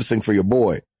little nervousing for your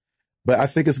boy. But I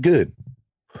think it's good.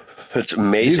 It's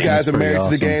amazing. These guys are married to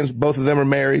the games. Both of them are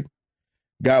married.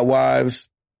 Got wives,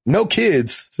 no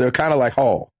kids. So they're kind of like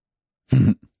Hall,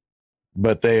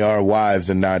 but they are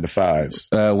wives and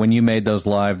 9-to-5s. When you made those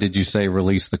live, did you say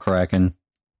release the Kraken?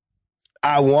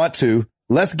 I want to.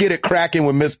 Let's get it cracking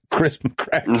with Miss Chris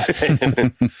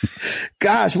McCracken.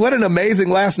 Gosh, what an amazing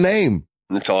last name.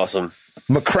 That's awesome.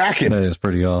 McCracken. That is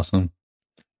pretty awesome.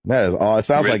 That is awesome. It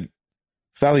sounds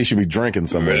like you should be drinking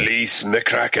somewhere. Release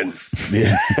McCracken.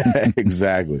 Yeah,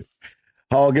 exactly.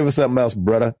 Hall, give us something else,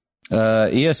 brother.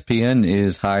 ESPN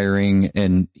is hiring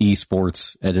an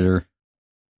esports editor.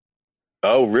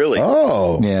 Oh, really?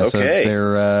 Oh, yeah. Okay. So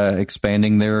they're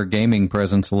expanding their gaming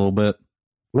presence a little bit.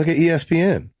 Look at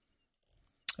ESPN.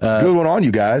 Good one on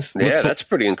you guys. Yeah, that's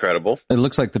pretty incredible. It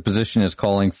looks like the position is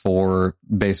calling for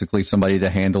basically somebody to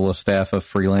handle a staff of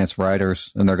freelance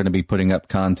writers, and they're going to be putting up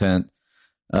content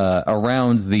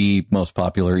around the most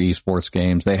popular esports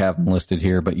games. They have them listed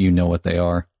here, but you know what they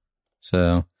are.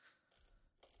 So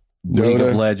League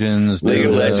of Legends,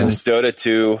 Dota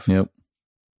 2. Yep.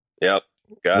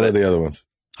 Got what are the other ones?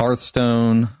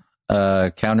 Hearthstone,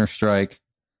 Counter-Strike,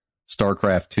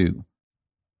 StarCraft 2.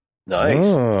 Nice.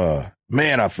 Oh,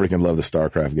 man, I freaking love the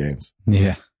StarCraft games.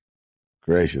 Yeah.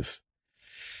 Gracious.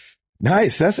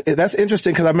 Nice. That's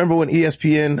interesting, because I remember when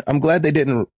ESPN, I'm glad they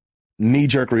didn't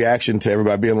knee-jerk reaction to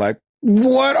everybody being like,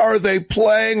 what are they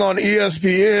playing on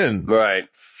ESPN? Right.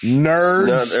 Nerds.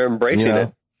 No, they're embracing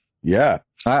it. Yeah.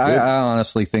 I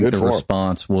honestly think the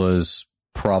response was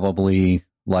probably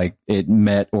like it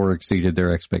met or exceeded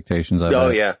their expectations.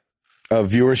 Yeah.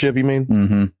 Viewership, you mean?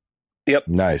 Mm-hmm. Yep.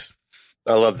 Nice.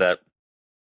 I love that.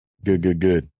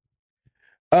 Good.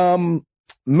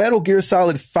 Metal Gear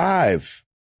Solid 5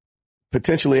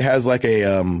 potentially has like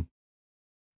a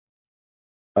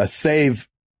save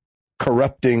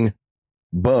corrupting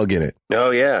bug in it. Oh,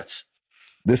 yeah.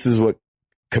 This is what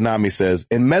Konami says.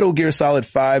 In Metal Gear Solid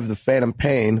 5, The Phantom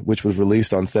Pain, which was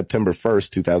released on September 1st,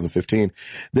 2015,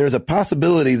 there's a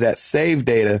possibility that save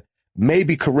data may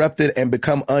be corrupted and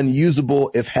become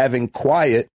unusable if having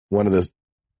Quiet, one of the,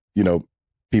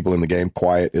 people in the game,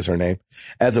 Quiet is her name,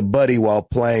 as a buddy while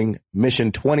playing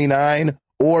Mission 29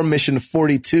 or Mission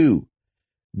 42.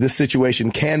 This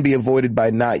situation can be avoided by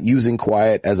not using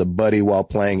Quiet as a buddy while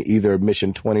playing either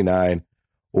Mission 29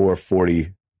 or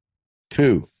 42.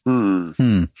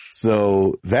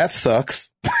 So that sucks.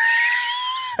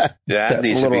 That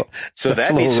needs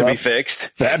to be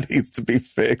fixed. That needs to be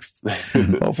fixed.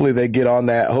 Hopefully they get on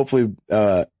that. Hopefully,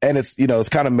 and it's, it's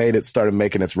kind of started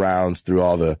making its rounds through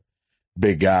all the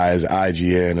big guys,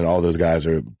 IGN and all those guys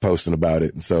are posting about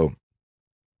it. And so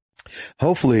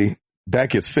hopefully that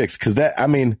gets fixed. Cause I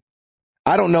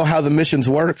don't know how the missions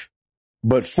work,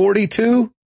 but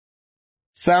 42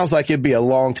 sounds like it'd be a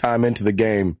long time into the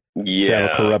game to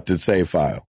have a corrupted save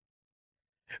file.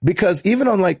 Because even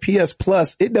on like PS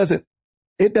Plus, it doesn't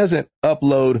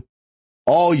upload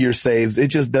all your saves. It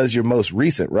just does your most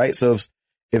recent, right? So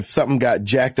if something got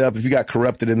jacked up, if you got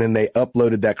corrupted and then they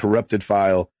uploaded that corrupted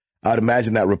file, I'd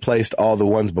imagine that replaced all the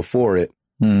ones before it.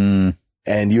 And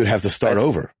you'd have to start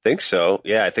over. I think so.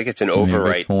 Yeah, I think it's an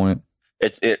overwrite. Point.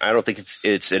 I don't think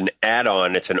it's an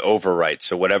add-on. It's an overwrite.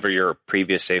 So whatever your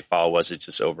previous save file was, it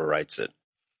just overwrites it.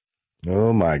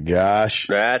 Oh my gosh.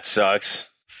 That sucks.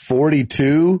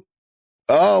 42?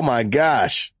 Oh my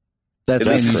gosh. That's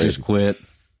when you just quit.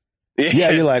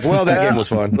 Yeah, you're like, well, that game was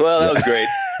fun. Well, that was great.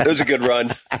 It was a good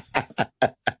run.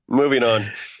 Moving on.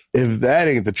 If that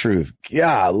ain't the truth,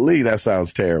 golly, that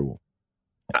sounds terrible.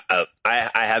 I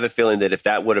have a feeling that if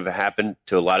that would have happened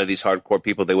to a lot of these hardcore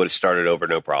people, they would have started over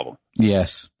no problem.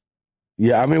 Yes.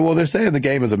 Yeah, I mean, well, they're saying the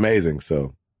game is amazing,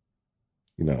 so,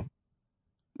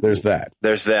 there's that.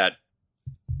 There's that.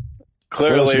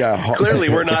 Clearly,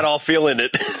 we're not all feeling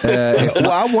it.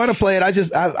 Well, I want to play it.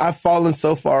 I've fallen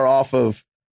so far off of.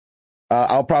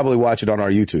 I'll probably watch it on our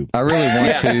YouTube. I really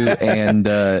want to, and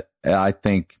I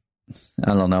think,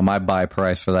 I don't know, my buy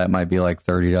price for that might be like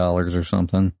 $30 or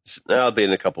something. That'll be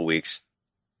in a couple weeks.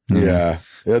 Yeah,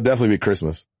 it'll definitely be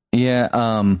Christmas. Yeah,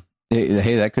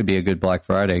 hey, that could be a good Black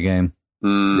Friday game.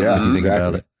 Yeah, if you think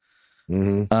about it.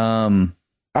 Mm-hmm.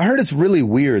 I heard it's really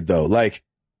weird though. Like,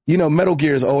 Metal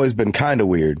Gear has always been kind of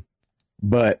weird,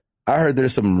 but I heard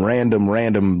there's some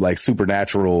random, like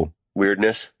supernatural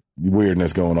weirdness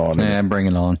going on. Yeah, bring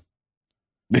it on.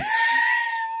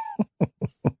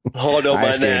 Oh, no, I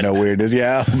ain't scared no weirdness.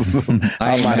 Yeah,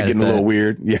 I might have getting a little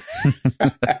weird. Yeah.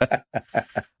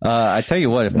 I tell you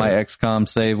what, if my XCOM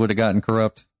save would have gotten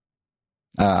corrupt,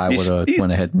 I would have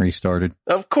went ahead and restarted.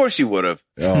 Of course you would have.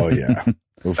 Oh yeah.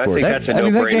 Of course. I think that's a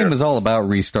no-brainer. That game was all about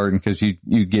restarting because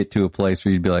you get to a place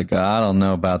where you'd be like, I don't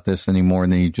know about this anymore,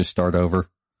 and then you just start over.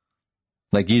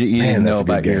 Like you didn't know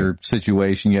about your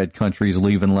situation. You had countries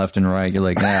leaving left and right. You're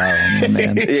like,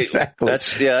 man. Exactly. That's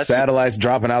satellites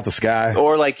dropping out the sky.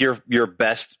 Or like your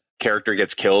best character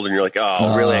gets killed, and you're like,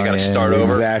 really? I got to start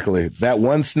over. Exactly. That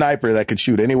one sniper that could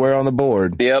shoot anywhere on the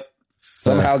board. Yep.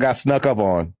 Somehow got snuck up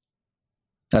on.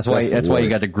 That's why you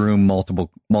got to groom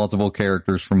multiple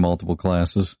characters from multiple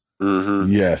classes.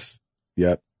 Mm-hmm. Yes.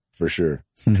 Yep. For sure.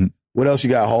 What else you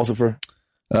got, Halsifer?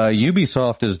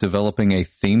 Ubisoft is developing a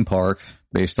theme park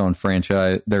based on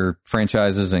their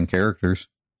franchises and characters.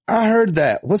 I heard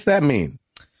that. What's that mean?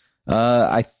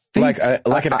 I think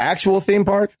like an actual theme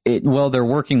park? Well, they're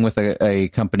working with a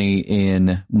company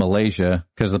in Malaysia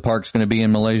because the park's going to be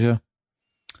in Malaysia.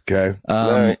 Okay.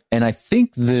 Right. And I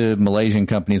think the Malaysian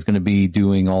company is going to be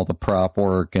doing all the prop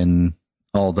work and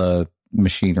all the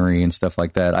machinery and stuff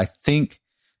like that. I think,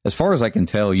 as far as I can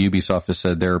tell, Ubisoft has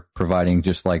said they're providing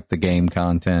just like the game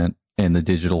content and the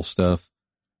digital stuff.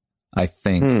 I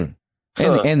think.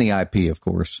 And the IP, of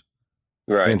course.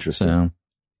 Right. Interesting. So,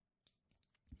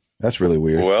 that's really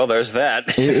weird. Well, there's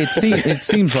that. It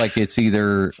seems like it's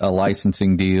either a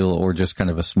licensing deal or just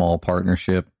kind of a small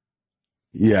partnership.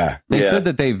 Yeah. They said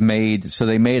that they made,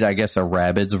 I guess, a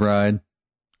Rabbids ride.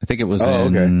 I think it was I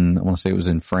want to say it was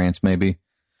in France, maybe.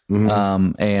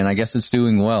 Mm-hmm. And I guess it's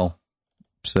doing well.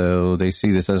 So they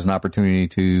see this as an opportunity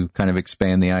to kind of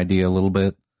expand the idea a little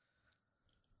bit.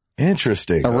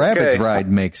 Interesting. A Rabbids ride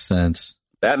makes sense.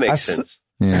 That makes sense.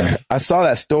 Yeah. I saw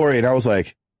that story and I was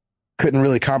like, couldn't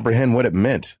really comprehend what it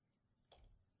meant.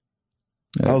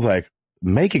 I was like,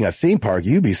 making a theme park,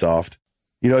 Ubisoft.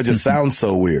 It just sounds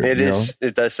so weird. It is.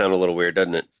 It does sound a little weird,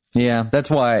 doesn't it? Yeah, that's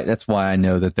why I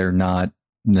know that they're not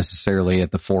necessarily at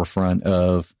the forefront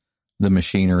of the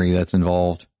machinery that's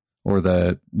involved or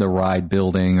the ride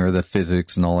building or the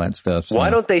physics and all that stuff. So.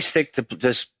 Why don't they stick to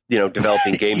just,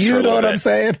 developing games for a little bit? You know what I'm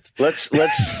saying? Let's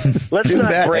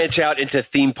not branch out into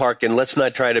theme park and let's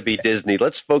not try to be Disney.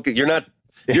 Let's focus.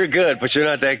 You're good, but you're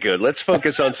not that good. Let's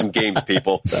focus on some games,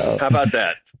 people. How about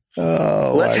that?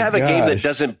 Oh, let's have a game that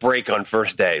doesn't break on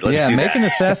first day. Let's do make an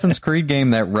Assassin's Creed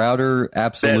game that Router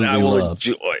absolutely loves.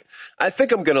 Enjoy. I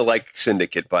think I'm going to like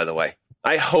Syndicate, by the way.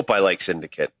 I hope I like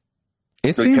Syndicate.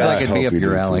 It seems like it'd be up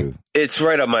your alley. Too. It's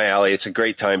right up my alley. It's a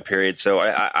great time period, so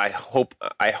I hope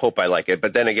I like it.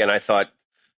 But then again, I thought,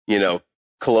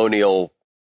 Colonial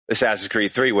Assassin's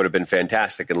Creed 3 would have been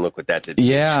fantastic, and look what that did.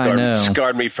 Yeah, I know.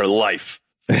 Scarred me for life.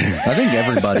 I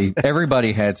think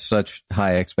everybody had such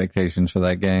high expectations for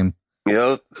that game.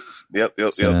 Yep.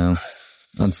 So,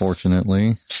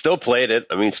 unfortunately. Still played it.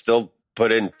 I mean, still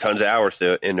put in tons of hours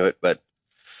into it, but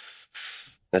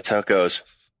that's how it goes.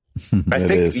 I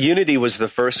think Unity was the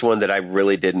first one that I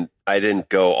really didn't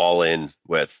go all in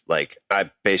with. Like,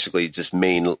 I basically just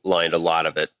mainlined a lot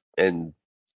of it and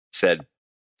said,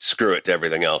 screw it to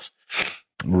everything else.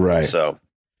 Right. So.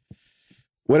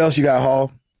 What else you got,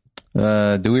 Hall?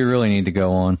 Do we really need to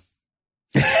go on?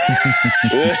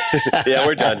 Yeah,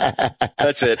 we're done.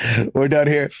 That's it. We're done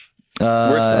here.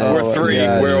 We're three.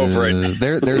 We're over it.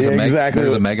 There's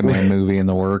a Mega Man movie in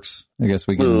the works. I guess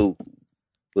we can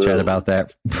chat about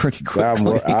that pretty quickly. I'm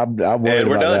worried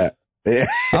about that. Yeah.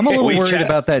 I'm a little worried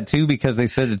about that too because they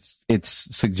said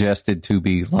it's suggested to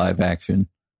be live action.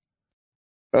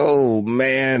 Oh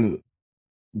man,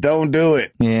 don't do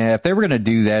it. Yeah, if they were going to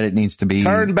do that, it needs to be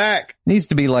turn back. Needs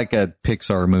to be like a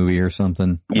Pixar movie or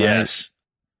something. Yes. Right?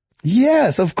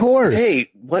 Yes, of course. Hey,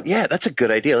 what? Yeah, that's a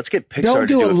good idea. Let's get Pixar don't to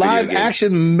do do a live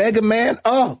action Mega Man.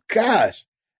 Oh gosh.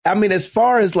 I mean, as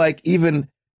far as like even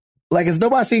like, has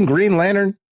nobody seen Green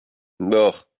Lantern?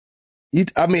 No.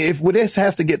 I mean, if this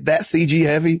has to get that CG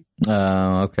heavy.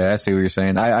 Oh, okay. I see what you're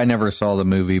saying. I never saw the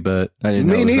movie, but I didn't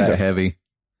know it was that heavy.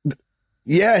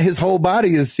 Yeah, his whole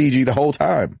body is CG the whole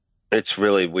time. It's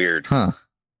really weird. Huh.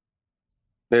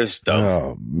 It's dumb.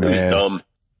 Oh, man. It's dumb.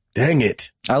 Dang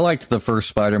it. I liked the first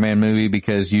Spider-Man movie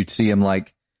because you'd see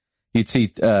Toby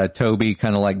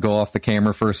kind of like go off the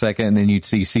camera for a second and then you'd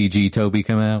see CG Toby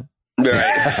come out.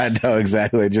 Right. I know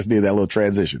exactly. I just need that little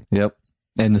transition. Yep.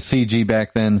 And the CG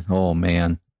back then, oh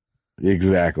man.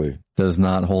 Exactly. Does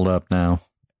not hold up now.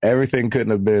 Everything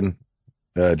couldn't have been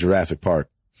Jurassic Park.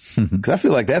 Because I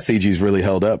feel like that CG's really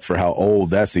held up for how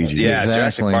old that CG is. Yeah, exactly.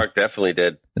 Jurassic Park definitely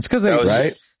did. It's because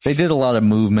they did a lot of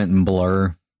movement and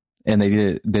blur, and they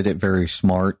did it very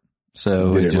smart.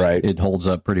 So it holds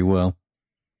up pretty well.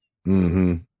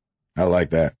 Mm-hmm. I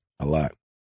like that a lot.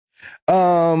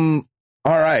 All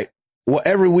right. Well,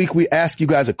 every week we ask you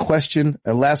guys a question,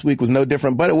 and last week was no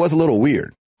different, but it was a little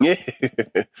weird. Yeah.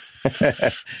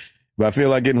 But I feel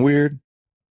like getting weird.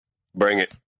 Bring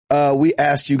it. We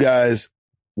asked you guys,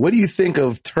 what do you think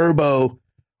of turbo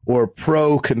or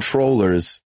pro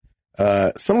controllers?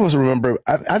 Some of us remember,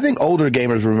 I think older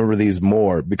gamers remember these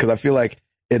more because I feel like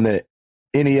in the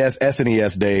NES,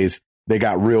 SNES days, they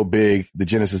got real big, the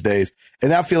Genesis days,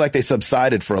 and I feel like they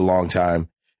subsided for a long time.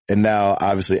 And now,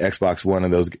 obviously, Xbox One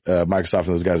and those Microsoft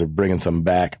and those guys are bringing some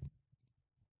back.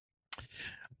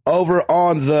 Over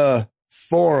on the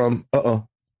forum, I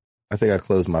think I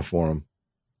closed my forum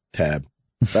tab.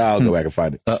 I'll go back and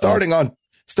find it.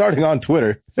 Starting on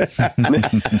Twitter.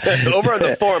 Over on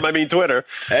the forum, I mean Twitter.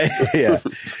 Yeah.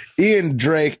 Ian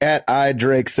Drake at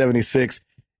iDrake76.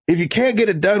 If you can't get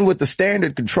it done with the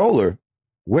standard controller,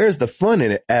 where's the fun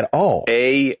in it at all?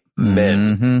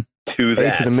 Amen to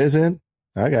that. A to the mizzen.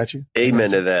 I got you.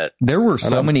 Amen to that. There were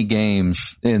so many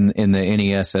games in the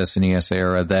NES, SNES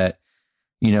era that,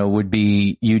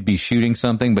 you'd be shooting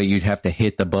something, but you'd have to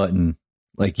hit the button.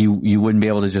 Like you wouldn't be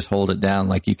able to just hold it down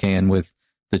like you can with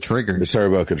the triggers. The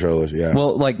turbo controllers, yeah.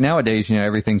 Well, like nowadays,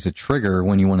 everything's a trigger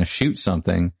when you want to shoot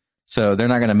something. So they're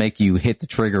not going to make you hit the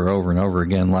trigger over and over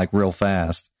again, like real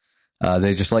fast.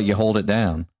 They just let you hold it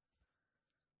down.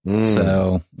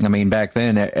 So, I mean, back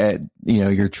then,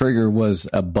 your trigger was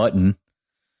a button.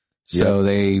 So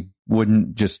they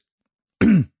wouldn't just,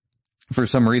 for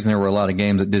some reason, there were a lot of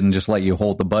games that didn't just let you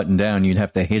hold the button down. You'd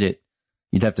have to hit it.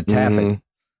 You'd have to tap it.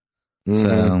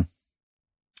 So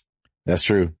that's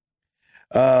true.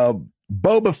 Boba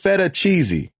Fetta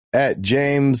Cheesy at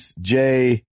James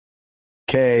J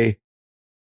K.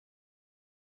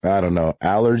 I don't know.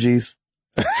 Allergies.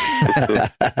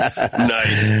 Nice.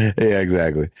 Yeah,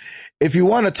 exactly. If you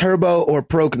want a turbo or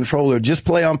pro controller, just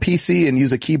play on PC and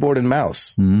use a keyboard and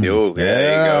mouse. Yo, there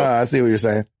you go. I see what you're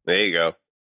saying. There you go.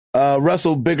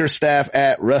 Russell Biggerstaff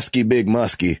at Rusky Big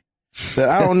Muskie. So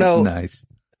I don't know. Nice.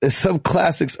 Some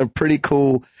classics are pretty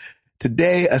cool.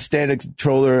 Today a standard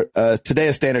controller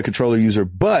user,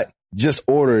 but just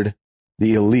ordered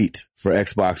the Elite for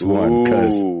Xbox One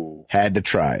because had to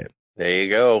try it. There you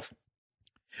go.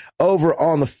 Over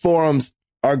on the forums,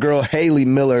 our girl Haley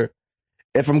Miller,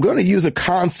 if I'm going to use a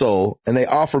console and they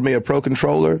offer me a pro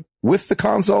controller with the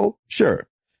console, sure.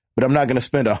 But I'm not going to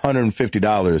spend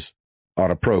 $150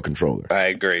 on a pro controller. I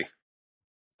agree.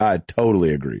 I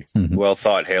totally agree. Well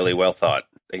thought, Haley. Well thought.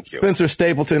 Thank you. Spencer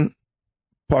Stapleton,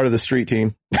 part of the street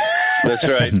team. That's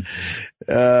right.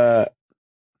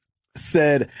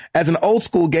 Said, as an old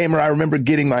school gamer, I remember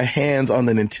getting my hands on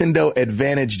the Nintendo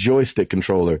Advantage joystick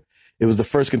controller. It was the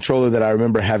first controller that I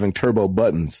remember having turbo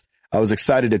buttons. I was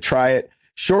excited to try it.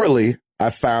 Shortly, I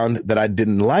found that I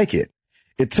didn't like it.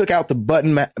 It took out the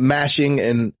button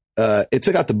mashing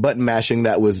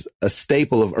that was a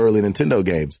staple of early Nintendo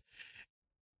games.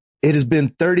 It has been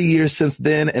 30 years since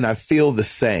then, and I feel the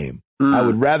same. I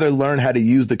would rather learn how to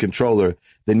use the controller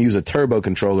than use a turbo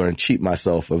controller and cheat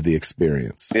myself of the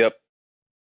experience. Yep.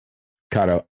 Kind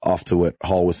of off to what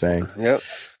Hall was saying. Yep.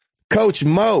 Coach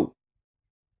Mo.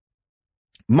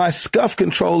 My SCUF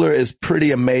controller is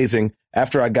pretty amazing.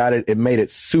 After I got it, it made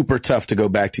it super tough to go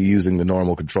back to using the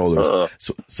normal controllers.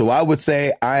 So I would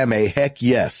say I am a heck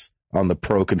yes on the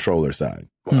pro controller side.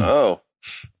 Oh.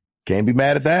 Can't be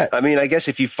mad at that. I mean, I guess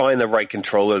if you find the right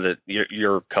controller that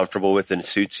you're comfortable with and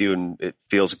suits you and it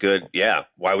feels good, yeah,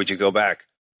 why would you go back?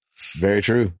 Very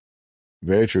true.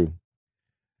 Very true.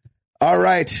 All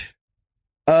right.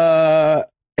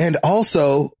 And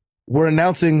also, we're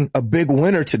announcing a big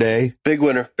winner today. Big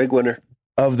winner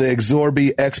of the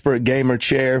Exorbi Expert Gamer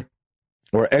Chair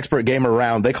or Expert Gamer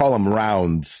Round. They call them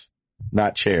rounds,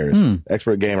 not chairs.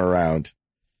 Expert Gamer Round.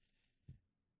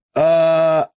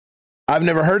 I've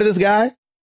never heard of this guy,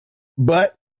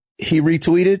 but he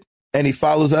retweeted and he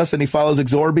follows us and he follows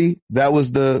Exorbi. That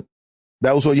was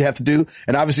what you have to do.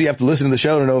 And obviously you have to listen to the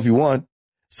show to know if you won.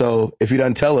 So if he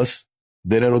doesn't tell us,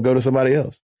 then it'll go to somebody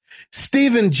else.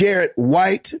 Stephen Jarrett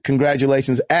White,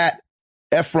 congratulations, at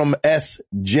Ephraim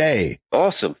S.J.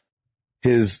 Awesome.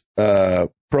 His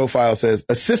profile says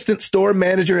assistant store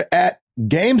manager at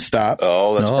GameStop.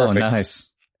 Oh, that's perfect. Nice.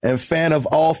 And fan of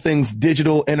all things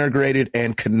digital, integrated,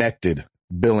 and connected.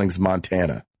 Billings,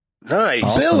 Montana. Nice.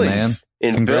 Awesome, Billings.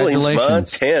 Man. In Billings,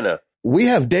 Montana. We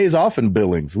have days off in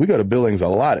Billings. We go to Billings a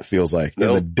lot, it feels like,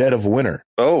 in the dead of winter.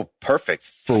 Oh, perfect.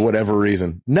 For whatever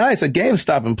reason. Nice. A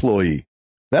GameStop employee.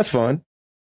 That's fun.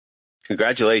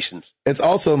 Congratulations. It's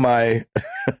also my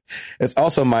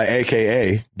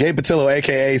AKA, Gabe Patillo,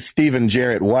 AKA Stephen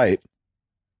Jarrett White.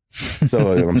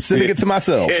 So I'm sending it to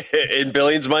myself. In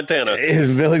Billings, Montana.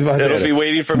 In Billings, Montana. It'll be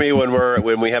waiting for me when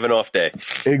we have an off day.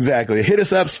 Exactly. Hit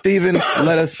us up, Stephen.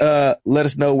 Let us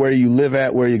know where you live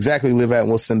at, where you exactly live at, and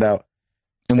we'll send out.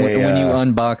 And when you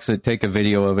unbox it, take a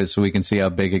video of it so we can see how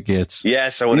big it gets.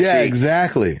 Yes, I want to see. Yeah,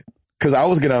 exactly. Because I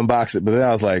was going to unbust it, but then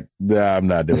I was like, nah, I'm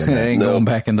not doing that. Ain't going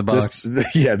back in the box.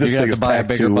 This you thing have is to buy a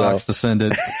bigger box to send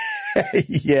it.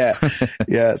 Yeah.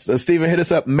 So Stephen, hit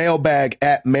us up. Mailbag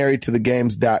at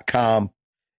marriedtothegames.com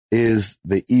is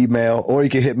the email, or you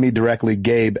can hit me directly,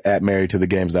 Gabe at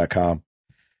marriedtothegames.com,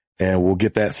 and we'll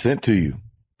get that sent to you.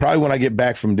 Probably when I get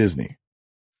back from Disney.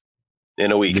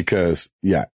 In a week. Because,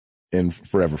 in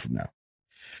forever from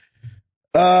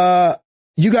now.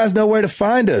 You guys know where to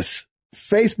find us.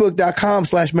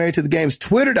 Facebook.com/marriedtothegames,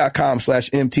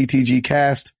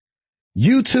 Twitter.com/MTTGcast,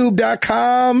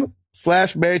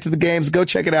 YouTube.com/marriedtothegames. Go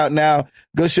check it out now.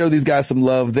 Go show these guys some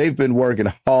love. They've been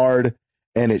working hard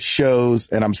and it shows.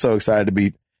 And I'm so excited to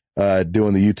be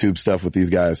doing the YouTube stuff with these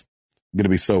guys. It's going to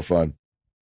be so fun.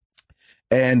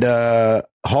 And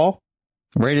Hall?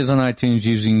 Rate us on iTunes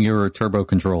using your turbo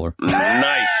controller.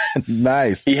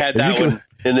 Nice. He had that one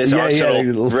in his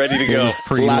arsenal, ready to go.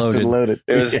 Preloaded. Locked and loaded.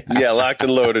 It was, locked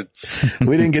and loaded.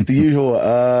 We didn't get the usual,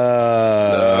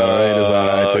 rate us on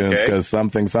iTunes because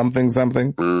something.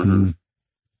 Mm-hmm.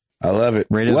 I love it.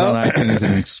 Rate us on iTunes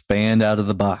and expand out of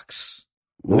the box.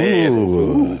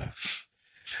 Ooh.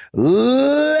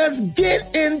 Let's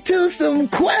get into some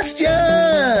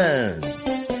questions.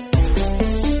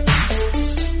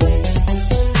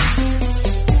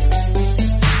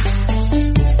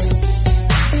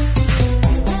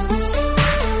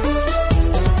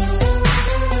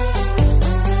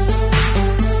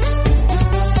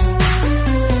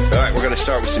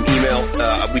 Start with some email.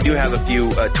 We do have a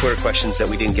few Twitter questions that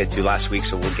we didn't get to last week,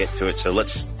 so we'll get to it. So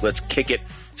let's kick it.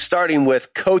 Starting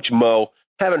with Coach Mo.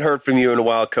 Haven't heard from you in a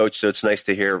while, Coach, so it's nice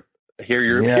to hear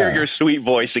your sweet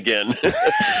voice again.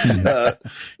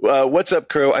 What's up,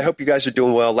 crew? I hope you guys are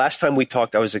doing well. Last time we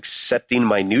talked, I was accepting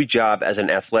my new job as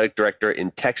an athletic director in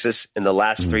Texas, and the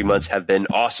last 3 months have been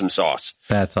awesome sauce.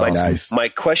 That's awesome. Nice. My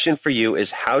question for you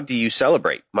is, how do you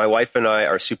celebrate? My wife and I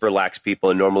are super lax people,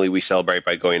 and normally we celebrate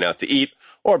by going out to eat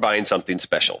or buying something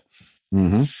special.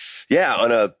 Mm-hmm. Yeah,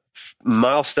 on a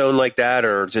milestone like that,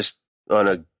 or just on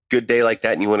a good day like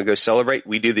that and you want to go celebrate,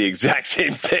 we do the exact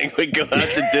same thing. We go out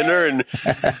to dinner and,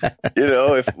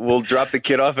 if we'll drop the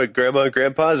kid off at grandma and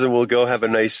grandpa's and we'll go have a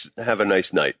nice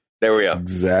night. There we are.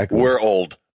 Exactly. We're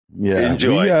old. Yeah.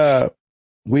 Enjoy.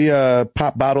 We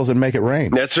pop bottles and make it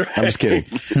rain. That's right. I'm just kidding.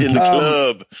 In the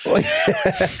club.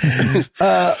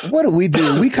 What do?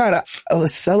 We kind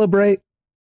of celebrate.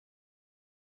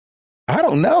 I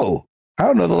don't know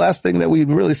the last thing that we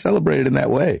really celebrated in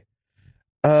that way.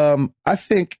 I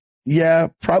think,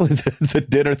 probably the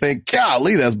dinner thing.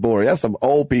 Golly, that's boring. That's some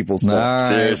old people stuff. All right,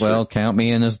 seriously. well, count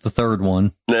me in as the third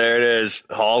one. There it is.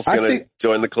 Hall's going to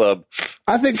join the club.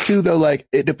 I think too, though, like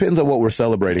it depends on what we're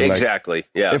celebrating. Exactly. Like,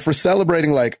 yeah. If we're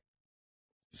celebrating like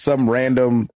some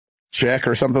random check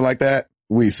or something like that,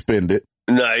 we spend it.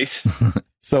 Nice.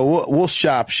 So we'll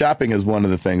shop. Shopping is one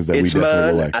of the things that we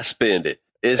definitely like. I spend it.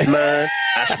 It's mine.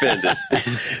 I spend it.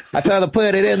 I tell her to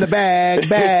put it in the bag.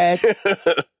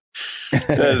 That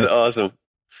is awesome.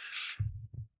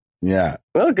 Yeah.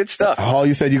 Well, good stuff. Oh,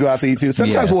 you said you go out to eat too.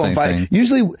 Sometimes we'll invite.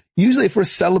 Usually if we're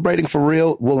celebrating for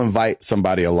real, we'll invite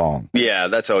somebody along. Yeah,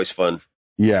 that's always fun.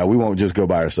 Yeah, we won't just go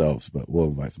by ourselves, but we'll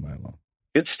invite somebody along.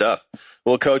 Good stuff.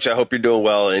 Well, Coach, I hope you're doing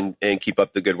well and keep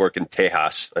up the good work in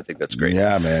Tejas. I think that's great.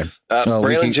 Yeah, man.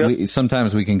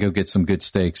 Sometimes we can go get some good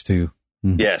steaks too.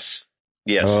 Yes.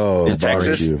 Oh, in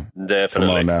Texas, definitely. Come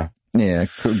on now. Yeah,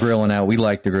 grilling out. We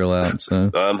like to grill out.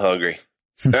 So I'm hungry.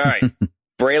 All right.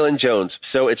 Braylon Jones.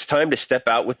 So it's time to step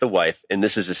out with the wife, and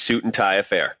this is a suit and tie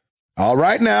affair. All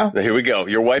right now. Here we go.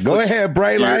 Your wife Go ahead,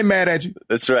 Braylon. I ain't mad at you.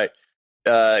 That's right.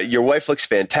 Your wife looks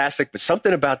fantastic, but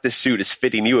something about this suit is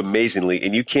fitting you amazingly,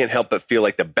 and you can't help but feel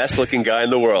like the best looking guy in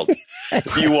the world.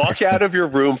 You walk out of your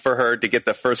room for her to get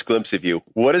the first glimpse of you.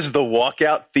 What is the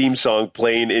walkout theme song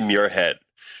playing in your head?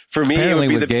 For me, apparently it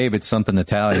would be with Gabe, it's something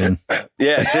Italian.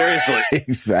 Yeah, seriously.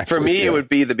 Exactly. For me, it would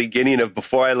be the beginning of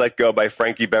Before I Let Go by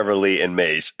Frankie Beverly and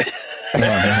Maze.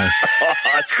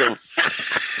 Awesome.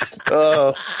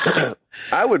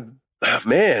 I would,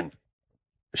 man.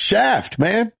 Shaft,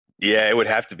 man. Yeah, it would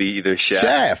have to be either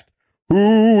Shaft.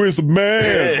 Who is the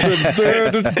man?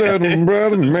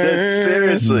 Brother man.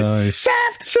 Seriously. Nice.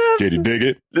 Shaft. Did you dig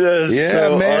it? That's yeah,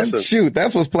 so man. Awesome. Shoot,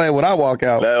 that's what's playing when I walk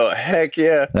out. Oh, heck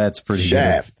yeah. That's pretty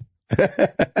Shaft.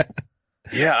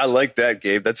 Yeah, I like that,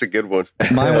 Gabe. That's a good one.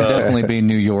 Mine would definitely be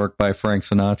New York by Frank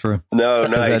Sinatra. No,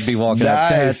 nice. I'd be walking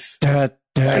nice. out.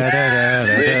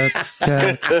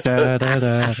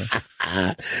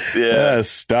 Yeah.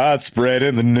 Start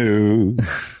spreading the news.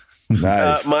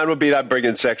 Nice. Mine would be I'm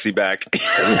bringing sexy back.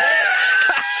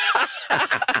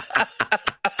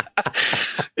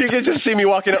 You can just see me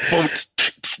walking up. Boom.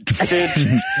 Take him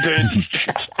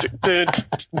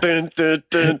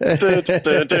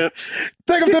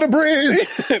to the bridge.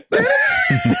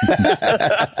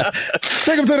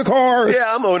 Take him to the cars.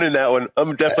 Yeah, I'm owning that one.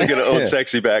 I'm definitely going to own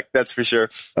sexy back. That's for sure.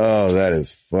 Oh, that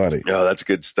is funny. Oh, that's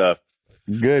good stuff.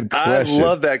 Good question. I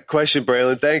love that question,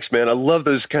 Braylon. Thanks, man. I love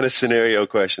those kind of scenario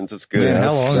questions. It's good. Yeah,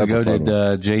 how long ago did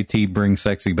JT bring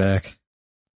sexy back?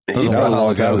 That was a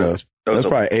long time ago. That was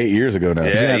probably 8 years ago now. Yeah,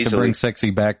 he's going to have to bring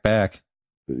sexy back.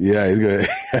 Yeah, he's going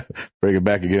to bring it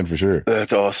back again for sure.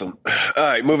 That's awesome. All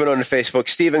right, moving on to Facebook.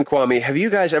 Stephen Kwame, have you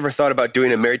guys ever thought about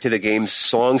doing a Married to the Game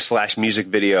song/music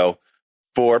video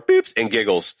for Boops and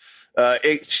Giggles?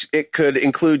 It could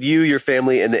include you, your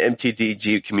family, and the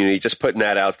MTDG community. Just putting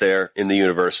that out there in the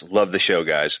universe. Love the show,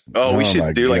 guys. Oh, we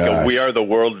should do like a We Are the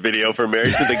World video for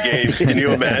Married to the Games. Can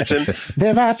you imagine?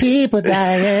 There are people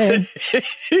dying.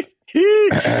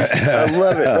 I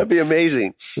love it. That'd be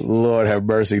amazing. Lord have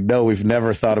mercy. No, we've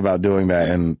never thought about doing that.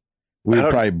 And we'd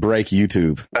probably break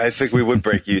YouTube. I think we would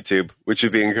break YouTube, which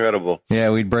would be incredible. Yeah,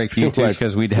 we'd break YouTube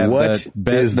because we'd have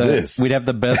we'd have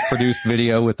the best produced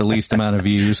video with the least amount of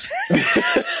views.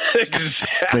 Exactly.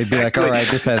 They'd be like, all right,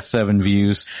 this has 7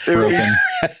 views.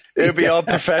 It'd be all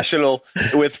professional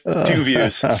with 2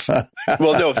 views.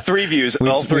 Well, no, 3 views.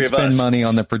 All 3 of us. We'd spend money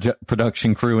on the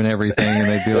production crew and everything, and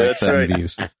they'd be like That's 7 right.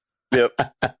 views. Yep,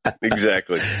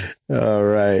 exactly. All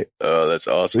right. Oh, that's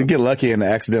awesome. We get lucky and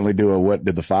accidentally do a What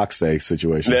Did the Fox Say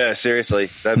situation. Yeah, seriously.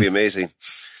 That'd be amazing.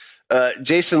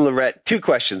 Jason Lorette, 2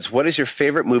 questions. What is your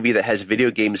favorite movie that has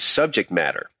video game subject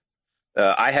matter?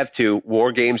 I have 2,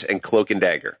 War Games and Cloak and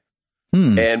Dagger.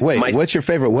 And wait, what's your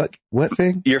favorite what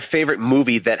thing? Your favorite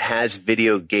movie that has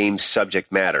video game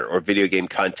subject matter or video game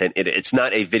content in it. It's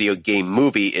not a video game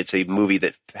movie. It's a movie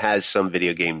that has some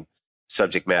video game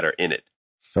subject matter in it.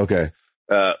 Okay.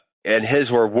 And his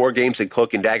were War Games and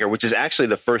Cloak and Dagger, which is actually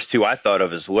the first 2 I thought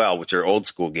of as well, which are old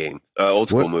school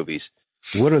movies.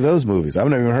 What are those movies? I've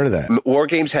never even heard of that. War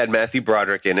Games had Matthew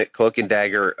Broderick in it. Cloak and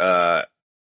Dagger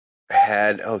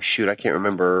had, I can't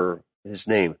remember his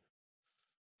name.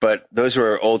 But those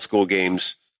were old school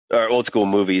games, or old school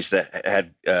movies that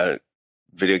had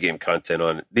video game content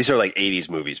on it. These are like 80s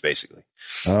movies, basically.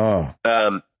 Oh.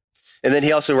 And then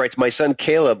he also writes, my son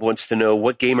Caleb wants to know,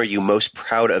 what game are you most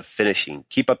proud of finishing?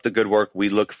 Keep up the good work. We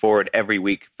look forward every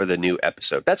week for the new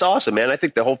episode. That's awesome, man. I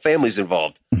think the whole family's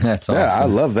involved. That's awesome. Yeah, I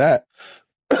love that.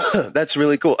 That's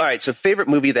really cool. All right, so favorite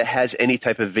movie that has any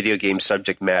type of video game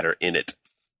subject matter in it?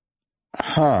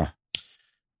 Huh.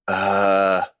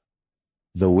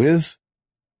 The Wiz?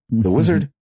 The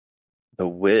Wizard? The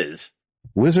Wiz.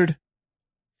 Wizard?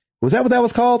 Was that what that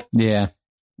was called? Yeah.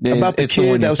 About the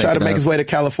kid that was trying to make his way to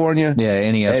California.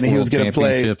 Yeah, NES and he was going to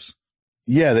play.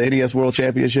 Yeah, the NES World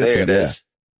Championships. There it is.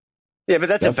 Yeah, but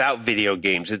that's about video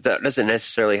games. It doesn't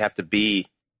necessarily have to be.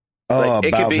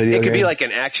 It could be like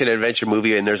an action adventure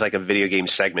movie, and there's like a video game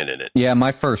segment in it. Yeah,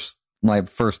 my first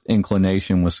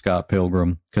inclination was Scott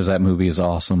Pilgrim because that movie is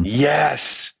awesome.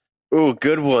 Yes. Ooh,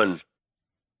 good one.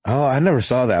 Oh, I never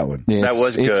saw that one. That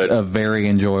was good. It's a very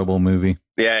enjoyable movie.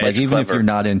 Yeah, like it's even clever. if you're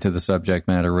not into the subject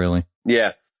matter, really.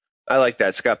 Yeah, I like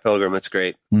that. Scott Pilgrim, it's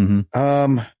great.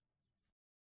 Mm-hmm.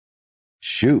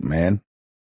 Shoot, man.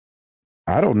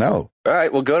 I don't know. All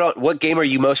right, well, go on. What game are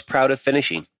you most proud of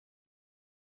finishing?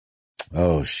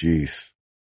 Oh, jeez.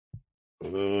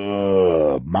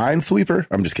 Minesweeper?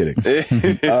 I'm just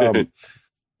kidding.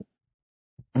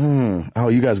 Oh,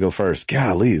 you guys go first.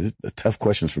 Golly, tough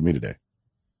questions for me today.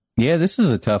 Yeah, this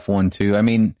is a tough one too. I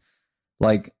mean,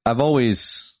 like I've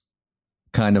always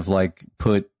kind of like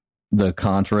put the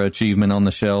Contra achievement on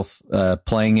the shelf,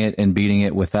 playing it and beating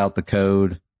it without the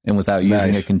code and without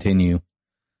using a continue.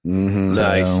 Mm-hmm.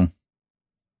 Nice.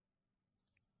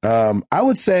 I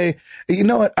would say, you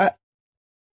know what?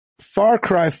 Far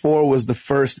Cry 4 was the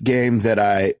first game that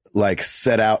I like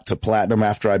set out to platinum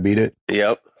after I beat it.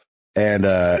 Yep. And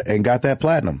got that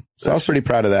platinum. So I was pretty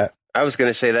proud of that. I was going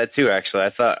to say that too, actually.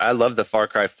 I loved the Far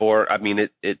Cry 4. I mean,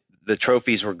 the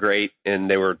trophies were great and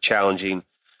they were challenging.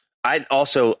 I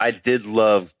did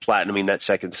love platinuming that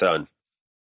Second Son.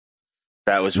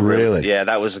 That was really, yeah,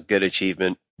 that was a good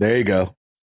achievement. There you go.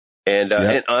 And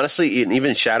honestly,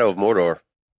 even Shadow of Mordor.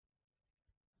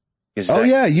 Oh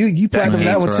yeah, you platinumed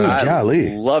that one too.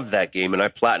 Golly. I love that game, and I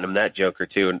platinumed that Joker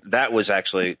too. And that was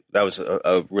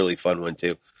a really fun one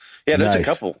too. Yeah, there's a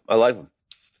couple. I like them.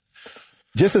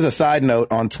 Just as a side note,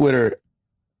 on Twitter,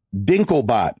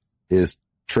 Dinklebot is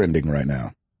trending right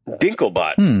now.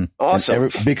 Dinklebot, awesome,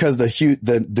 because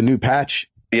the new patch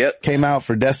came out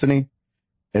for Destiny,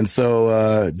 and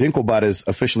so Dinklebot is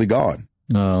officially gone.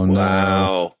 Oh no!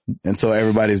 Wow! And so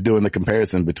everybody's doing the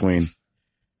comparison between.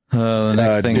 The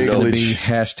next thing's going to be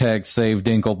hashtag save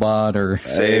Dinklebot or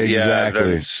save. Exactly.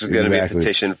 There's going to be a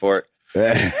petition for it.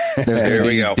 There's there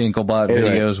we go. Dinklebot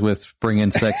videos with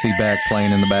bringing sexy back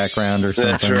playing in the background or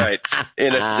something. That's right.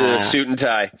 In a suit and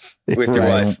tie with your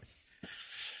wife.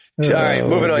 All right,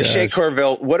 moving on. Shay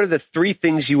Corville, what are the 3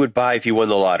 things you would buy if you won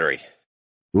the lottery?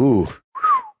 Ooh.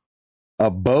 A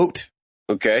boat.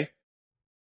 Okay.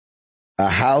 A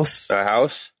house.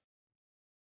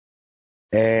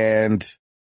 And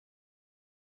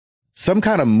some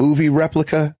kind of movie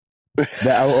replica.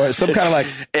 Or some kind of like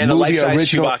and movie a life-size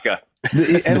original. Chewbacca.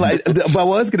 And like, but I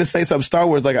was going to say some Star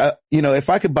Wars, like, if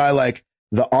I could buy like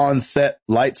the on-set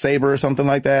lightsaber or something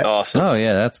like that. Awesome. Oh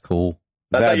yeah, that's cool.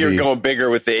 I thought you were going bigger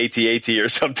with the AT-AT or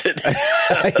something.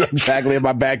 Exactly, in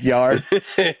my backyard.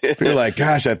 You're like,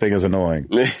 gosh, that thing is annoying.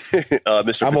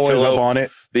 Mr. I'm Patillo, always up on it.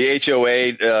 The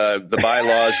HOA, the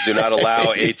bylaws do not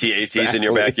allow AT-ATs in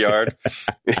your backyard.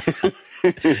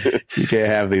 You can't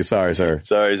have these. Sorry, sir.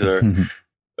 Sorry, sir.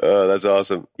 That's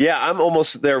awesome. Yeah, I'm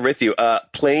almost there with you.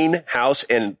 Plane, house,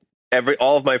 and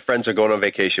all of my friends are going on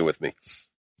vacation with me.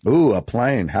 Ooh, a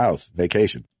plane, house,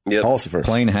 vacation. Yep. Also first.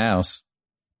 Plain house.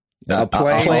 A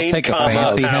plane, I'll take a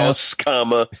fancy house,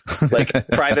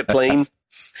 like private plane.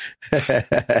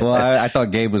 Well, I thought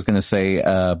Gabe was going to say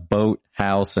boat,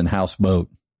 house, and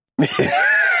houseboat.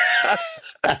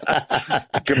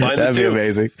 That'd be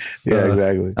amazing. Yeah,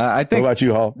 exactly. I think. What about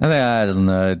you, Hall? I don't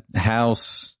know.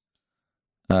 House,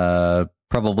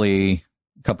 probably a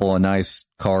couple of nice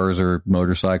cars or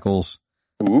motorcycles.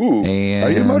 Ooh, are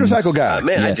you a motorcycle guy?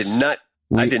 Man, yes.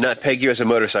 I did not peg you as a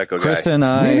motorcycle guy. Krista and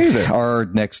I, our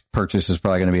next purchase is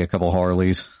probably going to be a couple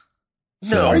Harleys.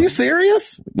 No, are you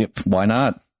serious? Yep. Why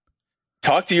not?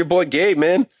 Talk to your boy Gabe,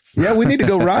 man. Yeah, we need to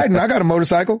go riding. I got a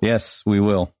motorcycle. Yes, we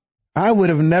will. I would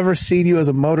have never seen you as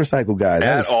a motorcycle guy.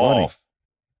 That is funny.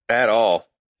 At all.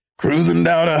 Cruising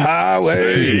down a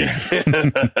highway,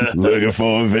 looking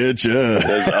for adventure.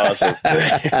 That's awesome.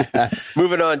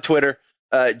 Moving on, Twitter.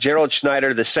 Gerald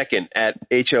Schneider II at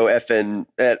HOFN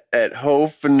at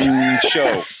Hofen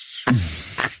Show.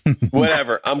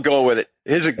 Whatever. I'm going with it.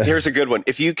 Here's a good one.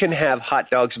 If you can have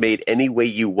hot dogs made any way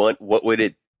you want, what would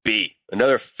it be?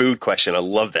 Another food question. I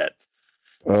love that.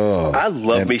 Oh, I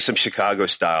love me some Chicago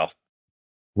style.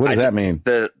 What does that mean?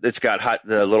 It's got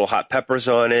the little hot peppers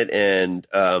on it, and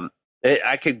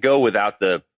I could go without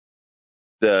the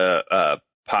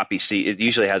poppy seed. It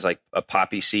usually has like a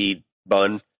poppy seed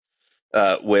bun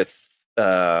with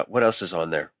what else is on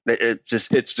there?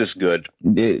 It's just good.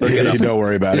 Don't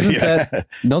worry about it.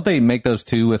 Don't they make those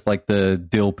too with like the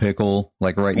dill pickle,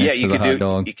 like right next to the hot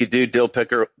dog? You could do dill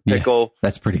pickle. Yeah,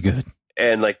 that's pretty good.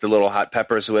 And like the little hot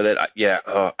peppers with it.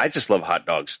 I just love hot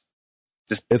dogs.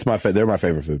 They're my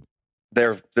favorite food.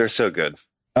 They're so good.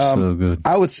 So good.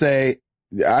 I would say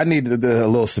I need a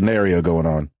little scenario going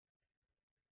on.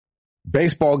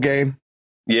 Baseball game.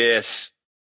 Yes.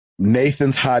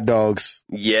 Nathan's hot dogs.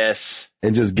 Yes.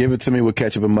 And just give it to me with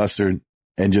ketchup and mustard.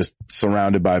 and just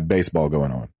surrounded by baseball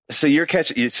going on. So you're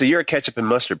a ketchup and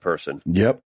mustard person.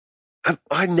 Yep.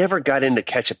 I never got into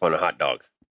ketchup on a hot dog.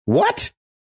 What?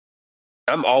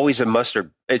 I'm always a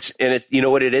mustard. It's you know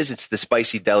what it is? It's the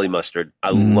spicy deli mustard. I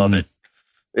love it.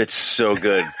 It's so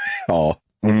good. Oh.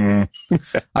 I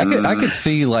could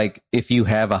see like if you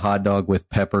have a hot dog with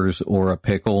peppers or a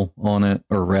pickle on it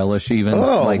or relish even.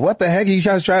 Oh, like, what the heck are you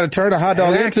guys trying to turn a hot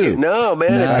dog into? No,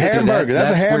 man. No, It's a hamburger. That's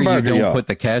a hamburger. Where you don't put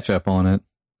the ketchup on it.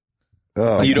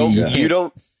 Oh, you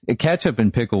don't. Ketchup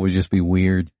and pickle would just be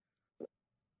weird.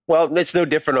 Well, it's no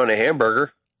different on a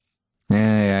hamburger.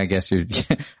 Yeah, I guess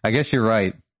you're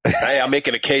right. Hey, I'm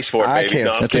making a case for it, baby. I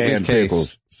can't stand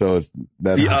pickles, so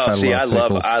that's.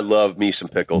 I love me some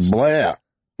pickles. Blah.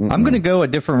 I'm going to go a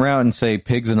different route and say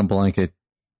pigs in a blanket.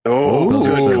 Oh,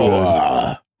 good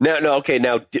call. No, okay.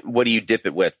 Now, what do you dip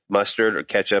it with? Mustard or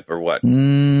ketchup or what?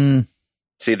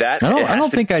 See that? I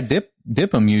don't think I dip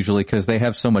them usually because they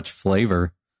have so much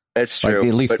flavor. That's true. Like,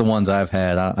 at least the ones I've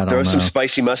had. I don't know. Throw some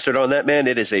spicy mustard on that, man.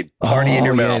 It is a party in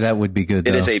your mouth. Yeah, that would be good.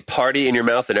 It is a party in your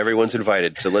mouth, and everyone's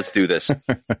invited. So let's do this.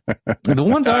 The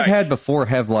ones I've had before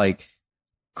have like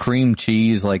cream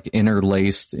cheese like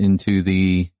interlaced into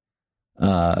the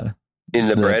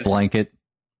bread blanket.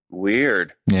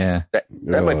 Weird. Yeah, that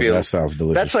might be. That sounds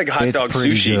delicious. That's like hot dog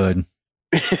sushi. Good.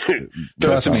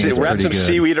 Wrap some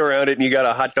seaweed around it, and you got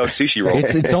a hot dog sushi roll.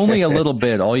 It's only a little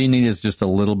bit. All you need is just a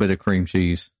little bit of cream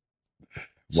cheese.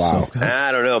 Wow. So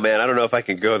I don't know, man. I don't know if I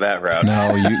can go that route.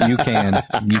 No, you can.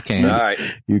 You can. All right.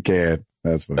 You can.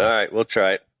 That's fine. All right. We'll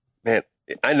try it. Man,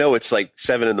 I know it's like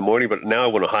 7 a.m, but now I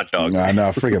want a hot dog. I know.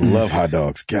 I freaking love hot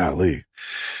dogs. Golly.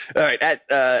 All right. At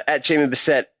Jamin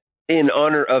Bissett, in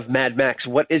honor of Mad Max,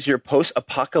 what is your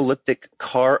post-apocalyptic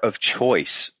car of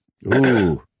choice?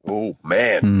 Ooh. Oh,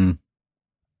 man.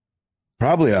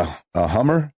 Probably a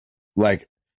Hummer. Like,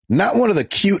 not one of the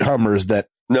cute Hummers that.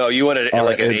 No, you wanted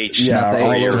like an H. Yeah,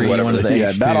 all over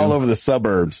H2. Not all over the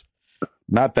suburbs.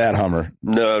 Not that Hummer.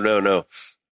 No.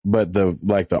 But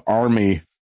the Army.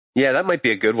 Yeah, that might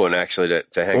be a good one actually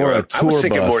to hang or around. A tour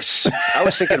bus. I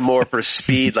was thinking more for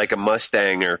speed, like a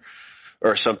Mustang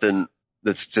or something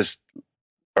that's just,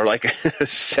 or like a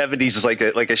 70s, like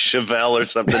a Chevelle or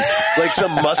something, like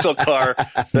some muscle car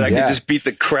that I can just beat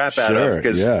the crap out of.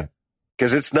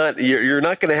 Because it's not, you're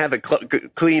not going to have it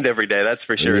cleaned every day. That's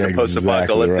for sure in a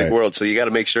post-apocalyptic world. So you got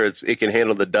to make sure it can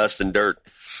handle the dust and dirt.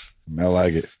 I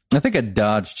like it. I think a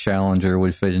Dodge Challenger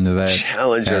would fit into that.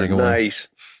 Challenger, nice.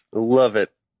 Love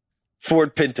it.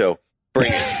 Ford Pinto,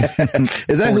 bring it.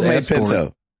 Is that who made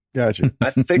Pinto? Gotcha.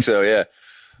 I think so, yeah.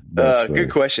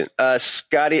 Good question.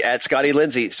 Scotty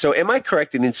Lindsay. So am I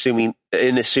correct in assuming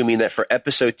that for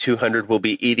episode 200 we'll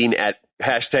be eating at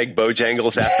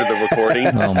 #Bojangles after the recording?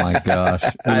 Oh my gosh.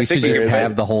 We should just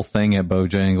have the whole thing at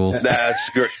Bojangles. That's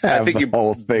great. I think you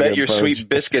bet your sweet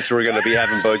biscuits we're going to be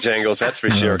having Bojangles. That's for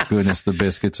sure. Oh goodness, the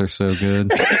biscuits are so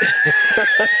good.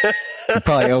 You'll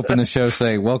probably open the show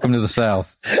saying, "Welcome to the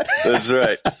South." That's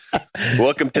right.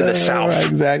 Welcome to the South. Right,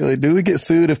 exactly. Do we get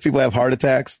sued if people have heart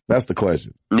attacks? That's the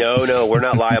question. No, we're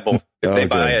not liable if they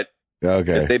buy it.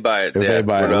 Okay. If they buy it, we can't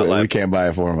buy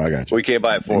it for them. I got you. We can't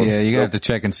buy it for them. Yeah, you have to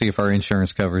check and see if our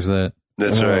insurance covers that.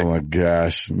 That's right. Oh my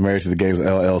gosh. Married to the Games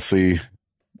LLC.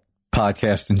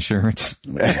 Podcast insurance.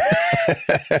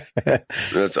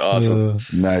 That's awesome.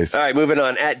 Nice. All right, moving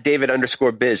on. At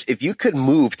David_Biz. If you could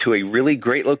move to a really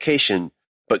great location,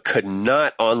 but could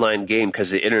not online game because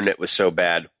the internet was so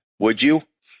bad, would you?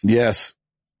 Yes.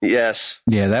 Yes.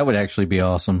 Yeah, that would actually be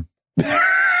awesome.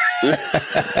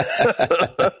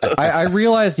 I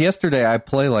realized yesterday I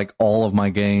play like all of my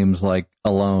games like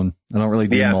alone. I don't really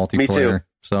do multiplayer. Me too.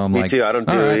 So I'm me too. I don't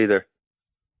do it either.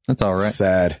 That's all right.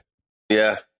 Sad.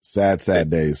 Yeah. Sad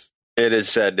days. It is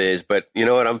sad days, but you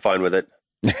know what? I'm fine with it.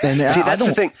 And see, that's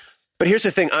the thing. But here's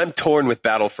the thing. I'm torn with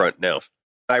Battlefront now.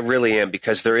 I really am,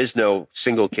 because there is no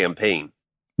single campaign.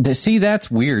 See,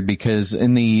 that's weird, because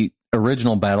in the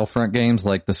original Battlefront games,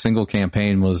 like the single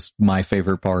campaign was my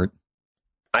favorite part.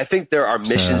 I think there are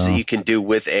missions that you can do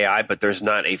with AI, but there's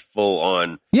not a full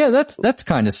on. Yeah, that's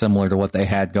kind of similar to what they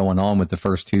had going on with the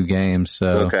first two games.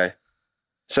 So okay.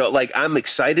 So like, I'm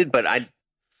excited, but I don't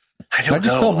know. I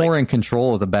just felt more in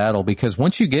control of the battle, because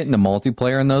once you get into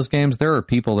multiplayer in those games, there are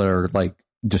people that are like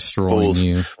destroying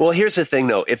you. Well, here's the thing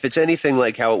though. If it's anything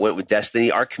like how it went with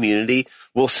Destiny, our community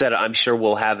will set up, I'm sure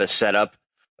we'll have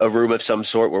a room of some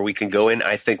sort where we can go in.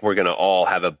 I think we're going to all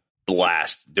have a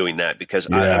blast doing that, because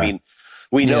I mean,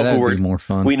 we know who we're more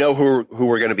fun. We know who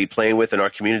we're going to be playing with, and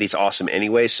our community's awesome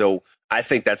anyway. So I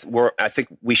think I think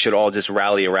we should all just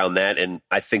rally around that, and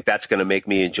I think that's going to make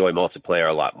me enjoy multiplayer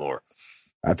a lot more.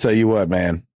 I tell you what,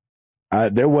 man,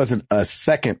 there wasn't a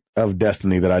second of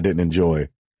Destiny that I didn't enjoy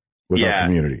with our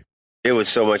community. It was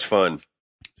so much fun.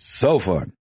 So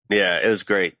fun. Yeah, it was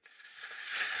great.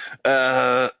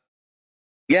 Yeah,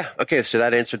 okay, so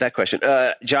that answered that question.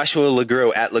 Joshua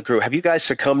LeGros at LeGros, have you guys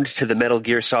succumbed to the Metal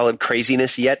Gear Solid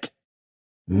craziness yet?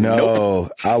 No,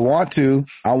 Nope. I want to.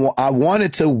 I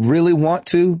wanted to really want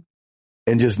to,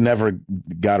 and just never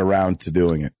got around to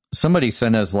doing it. Somebody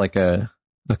sent us like a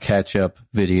catch up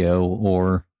video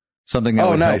or something that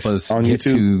would help us on get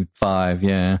YouTube? to 5.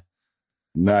 Yeah.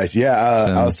 Nice. Yeah.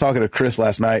 I was talking to Chris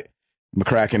last night,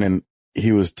 McCracken, and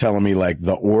he was telling me like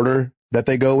the order that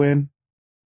they go in,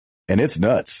 and it's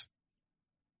nuts.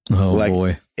 Oh Like,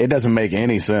 boy. It doesn't make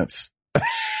any sense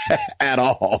at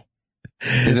all.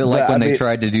 Is it like But, when I they mean-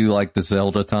 tried to do like the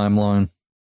Zelda timeline?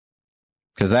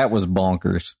 Cause that was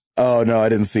bonkers. Oh no, I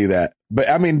didn't see that. But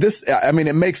I mean,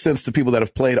 it makes sense to people that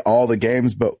have played all the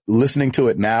games, but listening to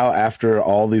it now after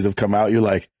all these have come out, you're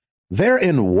like, they're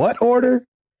in what order?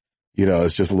 You know,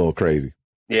 it's just a little crazy.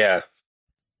 Yeah.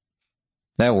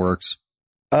 That works.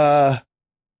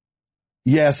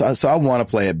 Yes. So I want to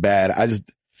play it bad. I just,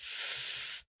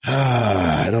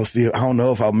 I don't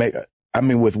know if I'll make, I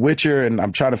mean, with Witcher, and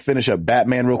I'm trying to finish up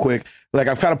Batman real quick. Like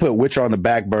I've kind of put Witcher on the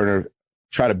back burner,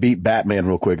 try to beat Batman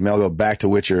real quick, and then I'll go back to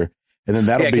Witcher, and then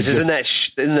that'll be because isn't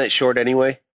that short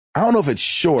anyway? I don't know if it's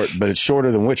short, but it's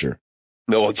shorter than Witcher.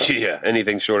 No, yeah,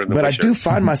 anything shorter than But Witcher. I do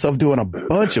find myself doing a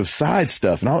bunch of side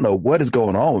stuff, and I don't know what is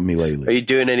going on with me Are lately. you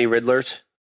doing any Riddlers?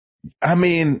 I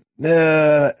mean,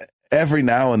 every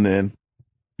now and then,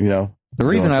 you know. The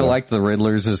reason I so. liked the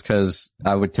Riddlers is because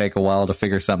I would take a while to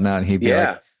figure something out, and he'd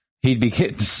be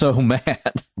getting so mad.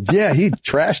 Yeah, he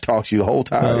trash talks you the whole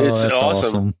time. Oh, It's that's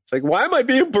awesome. It's like, why am I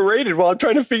being berated while I'm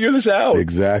trying to figure this out?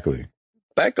 Exactly.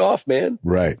 Back off, man.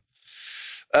 Right.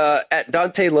 At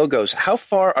Dante Logos, how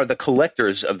far are the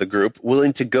collectors of the group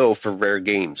willing to go for rare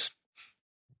games?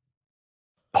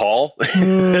 Paul,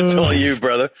 that's all you,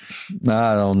 brother.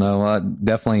 I don't know.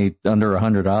 Definitely under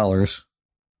 $100.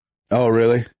 Oh,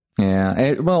 really?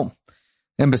 Yeah. Well,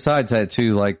 and besides that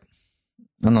too, like,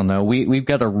 I don't know. We've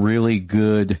got a really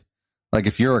good, like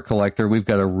if you're a collector, we've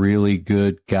got a really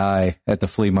good guy at the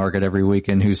flea market every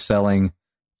weekend who's selling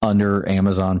under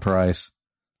Amazon price.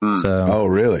 So, Oh,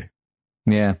 really?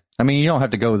 yeah. I mean, you don't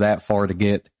have to go that far to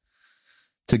get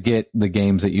the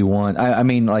games that you want. I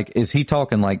mean, like, is he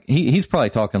talking like, he's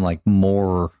probably talking like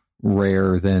more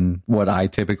rare than what I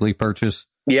typically purchase.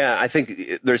 Yeah, I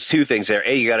think there's two things there.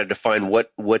 A, you got to define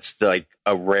what's like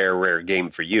a rare game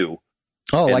for you.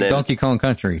 Oh, And like then- Donkey Kong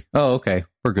Country. Oh, okay.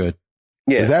 We're good.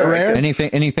 Yeah, Is that all right, rare?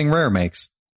 good. Anything rare makes.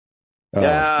 Oh, okay,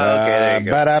 there you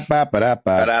go. ba-da-ba-ba-da-ba.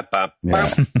 Ba-da-ba.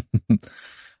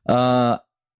 Yeah.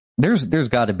 There's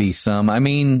got to be some. I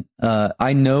mean,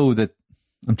 I know that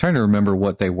I'm trying to remember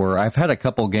what they were. I've had a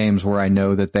couple games where I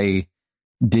know that they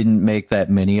didn't make that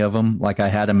many of them. Like I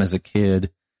had them as a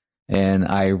kid, and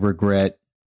I regret.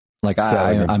 Like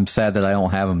I'm sad that I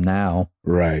don't have them now.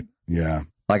 Right. Yeah.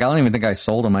 Like I don't even think I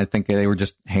sold them. I think they were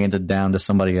just handed down to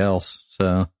somebody else.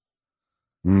 So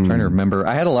I'm trying to remember.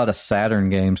 I had a lot of Saturn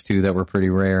games too that were pretty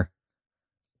rare.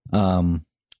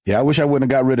 Yeah, I wish I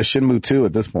wouldn't have got rid of Shenmue 2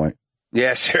 at this point.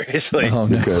 Yeah, seriously. Oh,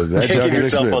 no. Because that Can't junk give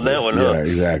is yourself on expensive. that one, huh? Yeah,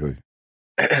 exactly.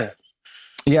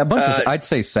 Yeah, a bunch of, I'd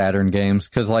say Saturn games,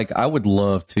 because like I would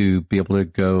love to be able to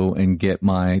go and get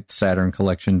my Saturn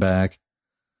collection back.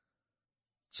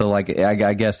 So like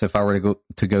I guess if I were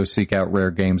to go seek out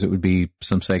rare games, it would be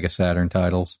some Sega Saturn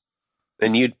titles.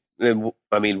 And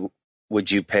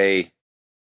would you pay?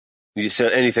 You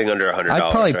said anything under $100?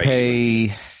 I'd probably right?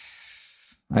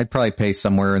 pay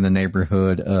somewhere in the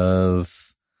neighborhood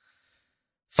of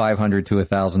 $500 to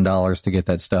 $1,000 to get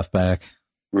that stuff back.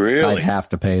 Really? I'd have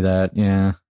to pay that.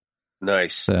 Yeah.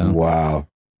 Nice. So Wow.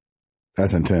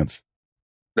 That's intense.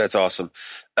 That's awesome.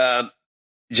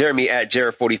 Jeremy at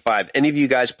Jared45. Any of you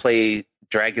guys play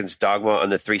Dragon's Dogma on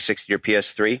the 360 or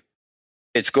PS3?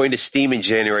 It's going to Steam in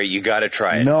January. You got to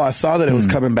try it. No, I saw that it was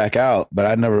coming back out, but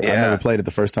I never played it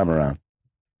the first time around.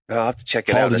 I'll have to check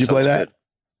it Paul, out. did you play sounds that?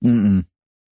 good. mm-mm.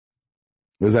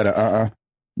 Was that a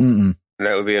Mm-mm.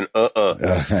 That would be an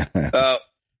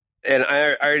And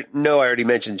I know I already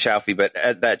mentioned Chowfie, but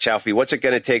at that Chowfie, what's it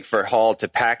going to take for Hall to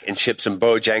pack and ship some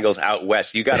Bojangles out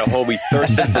west? You got a homie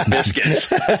thirsting for biscuits.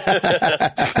 They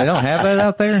don't have that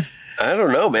out there? I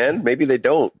don't know, man. Maybe they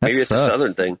don't. That Maybe it's sucks. a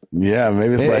Southern thing. Yeah,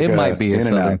 maybe it's like It might be a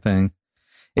In-N-Out. Southern thing.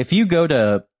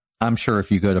 I'm sure if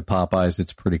you go to Popeyes,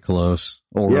 it's pretty close.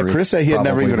 Or Yeah, Chris said he had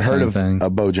never probably even the heard same of thing.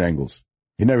 Bojangles.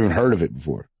 He never even heard of it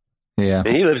before. Yeah.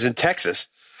 And he lives in Texas.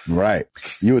 Right.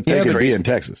 You would think Yeah, it'd be crazy. in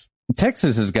Texas.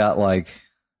 Texas has got like,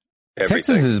 Everything.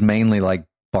 Texas is mainly like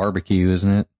barbecue,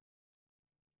 isn't it?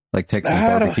 like Texas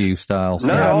barbecue style.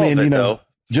 Not all of it, though.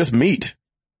 Just meat.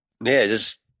 Yeah,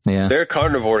 they're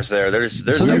carnivores there. There's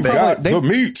so no the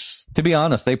meats. To be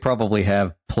honest, they probably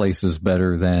have places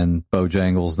better than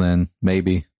Bojangles then,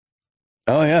 maybe.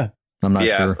 Oh, yeah. I'm not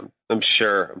sure. I'm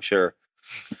sure.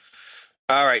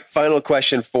 All right. Final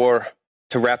question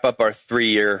to wrap up our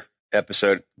 3-year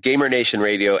episode. Gamer Nation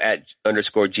Radio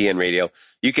 @_GN Radio.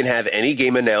 You can have any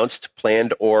game announced,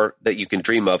 planned, or that you can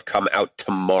dream of come out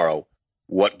tomorrow.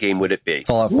 What game would it be?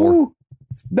 Fallout 4. Woo.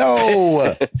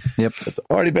 No. Yep. It's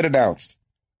already been announced.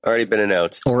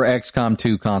 Or XCOM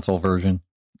 2 console version.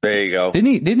 There you go.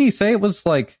 Didn't he say it was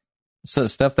like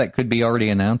stuff that could be already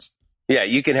announced? Yeah,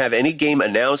 you can have any game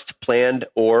announced, planned,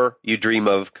 or you dream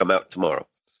of come out tomorrow.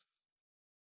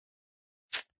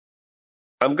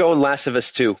 I'm going Last of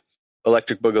Us 2,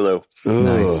 Electric Boogaloo.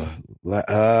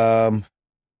 Nice.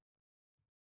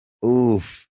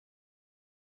 Oof.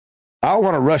 I don't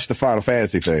want to rush the Final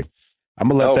Fantasy thing. I'm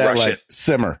gonna let that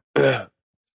simmer.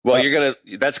 Well,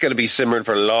 that's gonna be simmering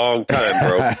for a long time,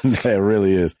 bro. It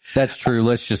really is. That's true.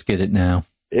 Let's just get it now.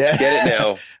 Yeah, get it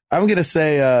now. I'm gonna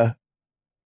say,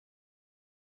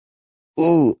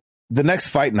 the next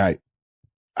Fight Night.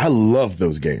 I love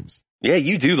those games. Yeah,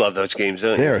 you do love those games,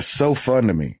 don't you? They are so fun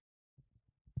to me.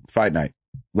 Fight Night,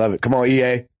 love it. Come on,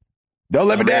 EA, don't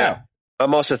let me down.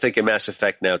 I'm also thinking Mass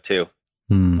Effect now too.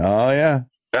 Oh yeah.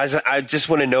 I just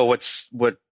want to know what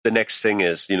the next thing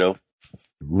is.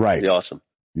 Right. It'd be awesome.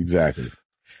 Exactly.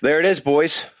 There it is,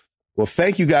 boys. Well,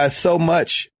 thank you guys so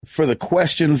much for the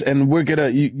questions. And we're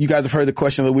you guys have heard the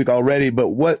question of the week already, but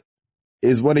what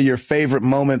is one of your favorite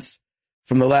moments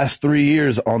from the last 3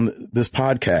 years on this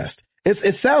podcast?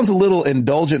 It sounds a little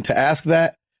indulgent to ask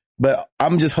that, but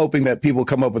I'm just hoping that people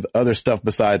come up with other stuff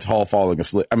besides Router falling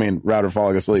asleep.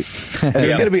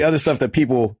 There's going to be other stuff that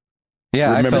people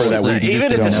remember that week.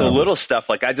 Even if it's a little stuff,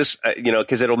 like I just,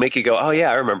 because it'll make you go, oh yeah,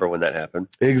 I remember when that happened.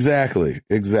 Exactly.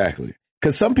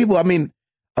 Because some people,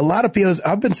 a lot of people,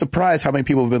 I've been surprised how many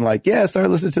people have been like, yeah, I started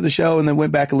listening to the show and then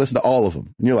went back and listened to all of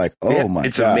them. And you're like, my God.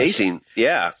 It's amazing.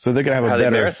 Yeah. So they're going to have how they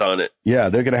marathon it. Yeah.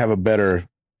 They're going to have a better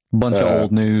bunch of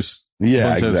old news.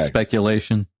 Yeah, bunch of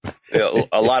speculation.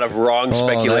 A lot of wrong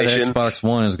speculation. That Xbox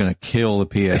One is going to kill the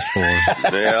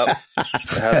PS4. Yep.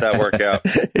 How'd that work out?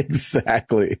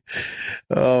 Exactly.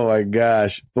 Oh my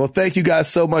gosh. Well, thank you guys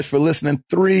so much for listening.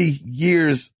 3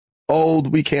 years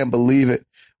old. We can't believe it.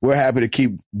 We're happy to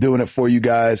keep doing it for you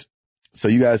guys. So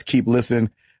you guys keep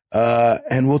listening.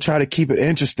 And we'll try to keep it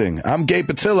interesting. I'm Gabe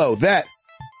Patillo. That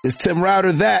is Tim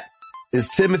Router. That is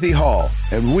Timothy Hall.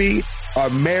 And we are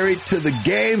married to the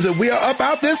games and we are up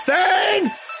out this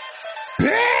thing.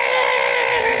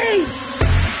 Peace!